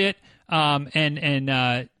 enjoy it,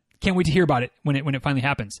 and can't wait to hear about it when it finally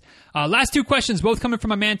happens. Last two questions, both coming from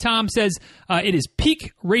my man Tom. Says, it is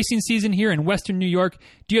peak racing season here in Western New York.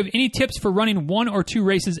 Do you have any tips for running 1 or 2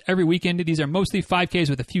 races every weekend? These are mostly 5Ks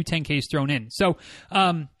with a few 10Ks thrown in. So,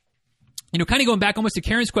 kind of going back almost to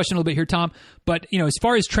Karen's question a little bit here, Tom, but, as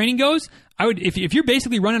far as training goes, I would, if you're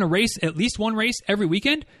basically running a race, at least one race every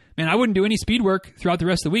weekend, man, I wouldn't do any speed work throughout the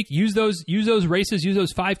rest of the week. Use those races, use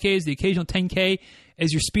those 5Ks, the occasional 10K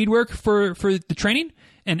as your speed work for the training,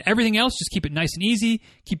 and everything else, just keep it nice and easy,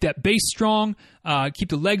 keep that base strong, keep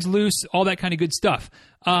the legs loose, all that kind of good stuff.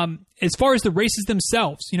 As far as the races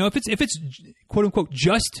themselves, if it's quote unquote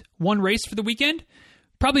just one race for the weekend,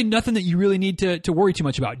 probably nothing that you really need to worry too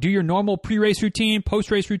much about. Do your normal pre-race routine,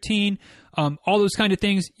 post-race routine, all those kind of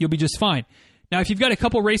things. You'll be just fine. Now, if you've got a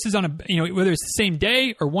couple races on whether it's the same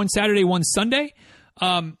day or one Saturday, one Sunday,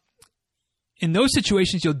 in those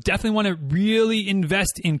situations, you'll definitely want to really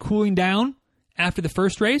invest in cooling down after the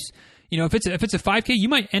first race. If it's a 5K, you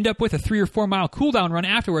might end up with a 3 or 4 mile cool down run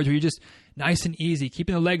afterwards where you're just nice and easy,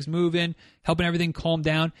 keeping the legs moving, helping everything calm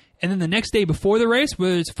down. And then the next day before the race,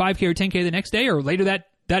 whether it's 5K or 10K the next day or later that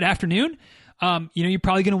afternoon, you're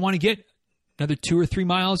probably going to want to get another 2 or 3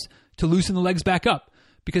 miles to loosen the legs back up.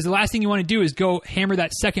 Because the last thing you want to do is go hammer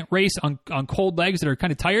that second race on cold legs that are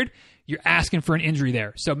kind of tired. You're asking for an injury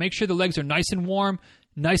there. So make sure the legs are nice and warm,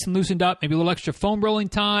 nice and loosened up, maybe a little extra foam rolling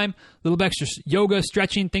time, a little bit extra yoga,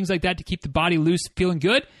 stretching, things like that to keep the body loose, feeling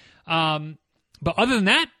good. But other than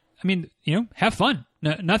that, have fun.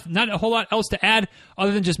 Not a whole lot else to add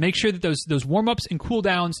other than just make sure that those warm-ups and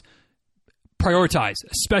cool-downs prioritize,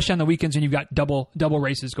 especially on the weekends when you've got double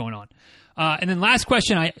races going on. And then last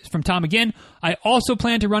question from Tom again. I also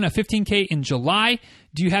plan to run a 15K in July.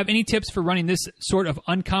 Do you have any tips for running this sort of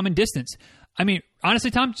uncommon distance? I mean,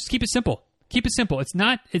 honestly, Tom, just keep it simple. Keep it simple. It's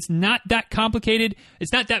not that complicated.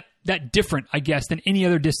 It's not that different, I guess, than any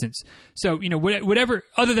other distance. So, whatever,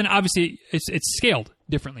 other than obviously it's scaled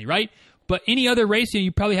differently, right? But any other race,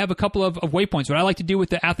 you probably have a couple of waypoints. What I like to do with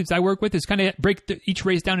the athletes I work with is kind of break each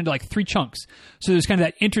race down into like 3 chunks. So there's kind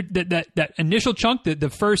of that initial chunk, the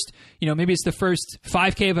first, maybe it's the first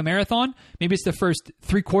 5K of a marathon. Maybe it's the first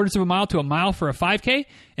 3/4 of a mile to a mile for a 5K.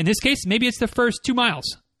 In this case, maybe it's the first 2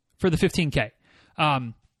 miles for the 15K.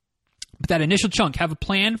 But that initial chunk, have a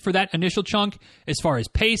plan for that initial chunk as far as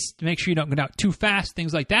pace to make sure you don't go out too fast,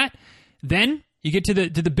 things like that. Then you get to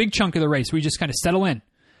the big chunk of the race where you just kind of settle in.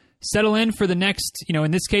 settle in for the next,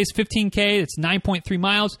 in this case, 15K. That's 9.3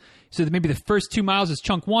 miles. So maybe the first 2 miles is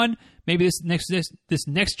chunk 1. Maybe this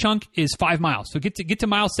next chunk is 5 miles. So get to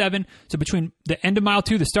mile 7. So between the end of mile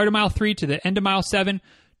 2, the start of mile 3 to the end of mile 7,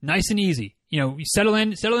 nice and easy. You settle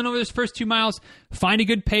in over those first 2 miles, find a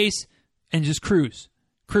good pace, and just cruise.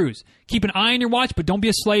 Keep an eye on your watch, but don't be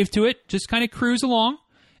a slave to it. Just kind of cruise along.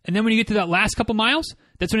 And then when you get to that last couple miles,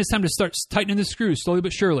 that's when it's time to start tightening the screws slowly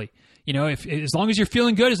but surely. If as long as you're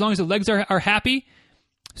feeling good, as long as the legs are happy,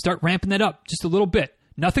 start ramping that up just a little bit.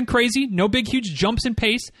 Nothing crazy, no big, huge jumps in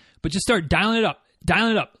pace, but just start dialing it up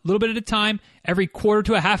a little bit at a time. Every quarter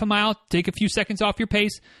to a half a mile, take a few seconds off your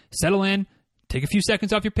pace, settle in, take a few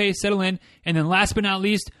seconds off your pace, settle in, and then last but not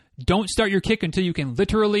least, don't start your kick until you can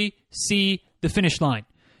literally see the finish line.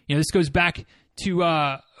 This goes back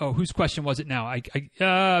to, whose question was it now?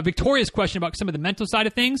 Victoria's question about some of the mental side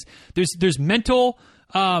of things. There's mental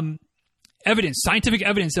evidence, scientific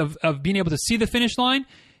evidence of being able to see the finish line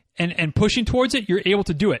and pushing towards it. You're able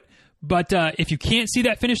to do it. But if you can't see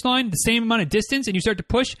that finish line, the same amount of distance, and you start to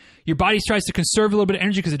push, your body tries to conserve a little bit of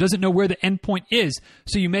energy because it doesn't know where the end point is.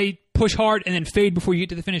 So you may push hard and then fade before you get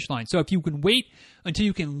to the finish line. So if you can wait until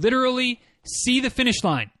you can literally see the finish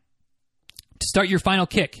line to start your final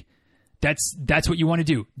kick, that's what you want to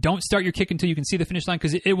do. Don't start your kick until you can see the finish line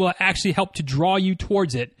because it will actually help to draw you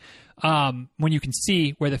towards it when you can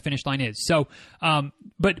see where the finish line is. So,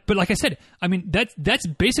 but like I said, that's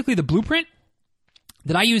basically the blueprint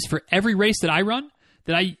that I use for every race that I run,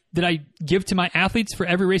 that I give to my athletes for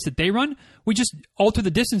every race that they run. We just alter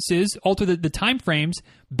the distances, alter the time frames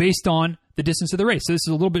based on the distance of the race. So this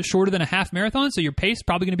is a little bit shorter than a half marathon, so your pace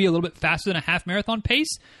probably going to be a little bit faster than a half marathon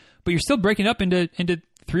pace, but you're still breaking it up into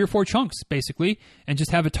 3 or 4 chunks, basically, and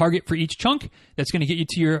just have a target for each chunk that's going to get you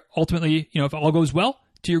to your, ultimately, if all goes well,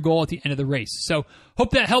 to your goal at the end of the race. So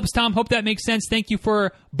hope that helps, Tom. Hope that makes sense. Thank you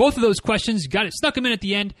for both of those questions. Got it, snuck them in at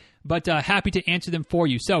the end, but happy to answer them for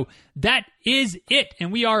you. So that is it,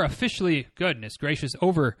 and we are officially, goodness gracious,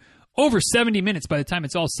 over 70 minutes by the time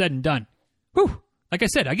it's all said and done. Whew. Like I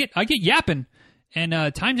said, I get yapping.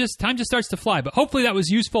 And time just starts to fly. But hopefully that was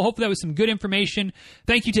useful. Hopefully that was some good information.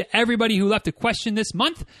 Thank you to everybody who left a question this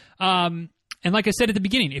month. And like I said at the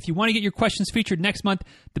beginning, if you want to get your questions featured next month,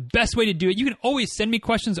 the best way to do it, you can always send me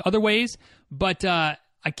questions other ways, but I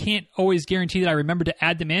can't always guarantee that I remember to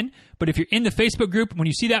add them in. But if you're in the Facebook group, when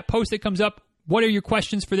you see that post that comes up, what are your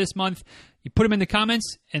questions for this month? You put them in the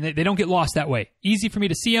comments, and they don't get lost that way. Easy for me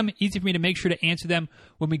to see them, easy for me to make sure to answer them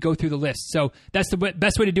when we go through the list. So that's the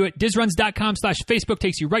best way to do it. DizRuns.com/Facebook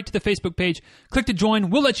takes you right to the Facebook page. Click to join.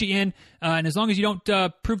 We'll let you in. And as long as you don't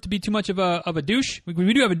prove to be too much of a douche,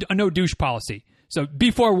 we do have a no douche policy. So be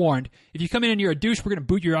forewarned. If you come in and you're a douche, we're going to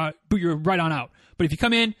boot you right on out. But if you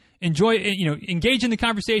come in, enjoy, engage in the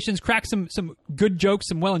conversations, crack some good jokes,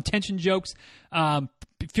 some well-intentioned jokes.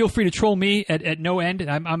 Feel free to troll me at no end.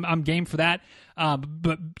 I'm game for that.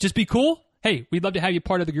 But just be cool. Hey, we'd love to have you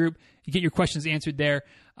part of the group. You get your questions answered there.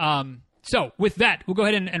 So with that, we'll go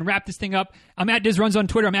ahead and wrap this thing up. I'm at DizRuns on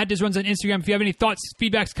Twitter. I'm at DizRuns on Instagram. If you have any thoughts,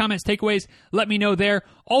 feedbacks, comments, takeaways, let me know there.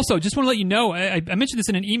 Also, just want to let you know, I mentioned this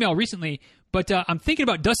in an email recently, but I'm thinking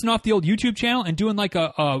about dusting off the old YouTube channel and doing like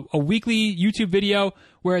a weekly YouTube video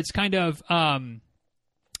where it's kind of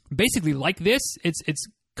basically like this. It's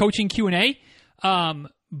coaching Q&A.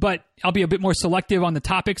 But I'll be a bit more selective on the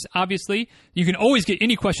topics, obviously. You can always get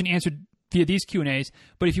any question answered via these Q&As.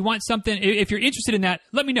 But if you want something, if you're interested in that,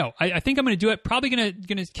 let me know. I think I'm going to do it. Probably going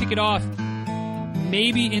to kick it off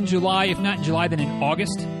maybe in July. If not in July, then in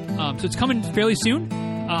August. So it's coming fairly soon.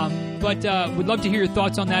 But would love to hear your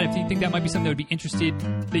thoughts on that. If you think that might be something that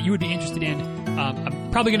you would be interested in,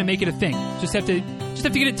 I'm probably going to make it a thing. Just have to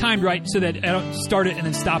get it timed right so that I don't start it and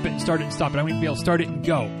then stop it and start it and stop it. I want to be able to start it and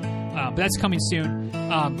go. But that's coming soon.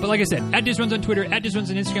 But like I said, at DizRuns on Twitter, at DizRuns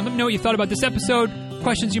on Instagram. Let me know what you thought about this episode,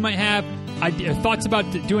 questions you might have, thoughts about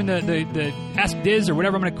doing the Ask Diz or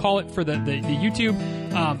whatever I'm going to call it for the YouTube.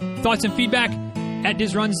 Thoughts and feedback at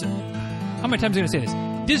DizRuns. How many times am I going to say this?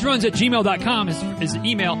 DizRuns@gmail.com is the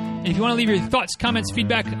email. And if you want to leave your thoughts, comments,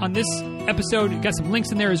 feedback on this episode, we've got some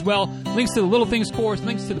links in there as well. Links to the Little Things course,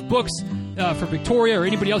 links to the books for Victoria or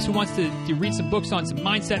anybody else who wants to read some books on some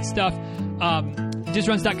mindset stuff.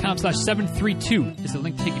 DizRuns.com/732 is the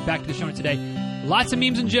link to take you back to the show notes today. Lots of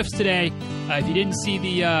memes and GIFs today. If you didn't see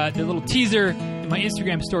the little teaser in my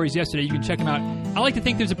Instagram stories yesterday, you can check them out. I like to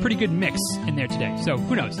think there's a pretty good mix in there today. So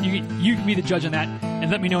who knows? You can be the judge on that, and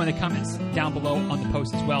let me know in the comments down below on the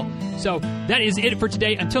post as well. So that is it for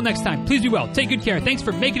today. Until next time, please be well. Take good care. Thanks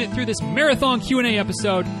for making it through this marathon Q&A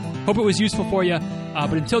episode. Hope it was useful for you.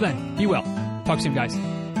 But until then, be well. Talk soon, guys.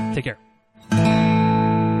 Take care.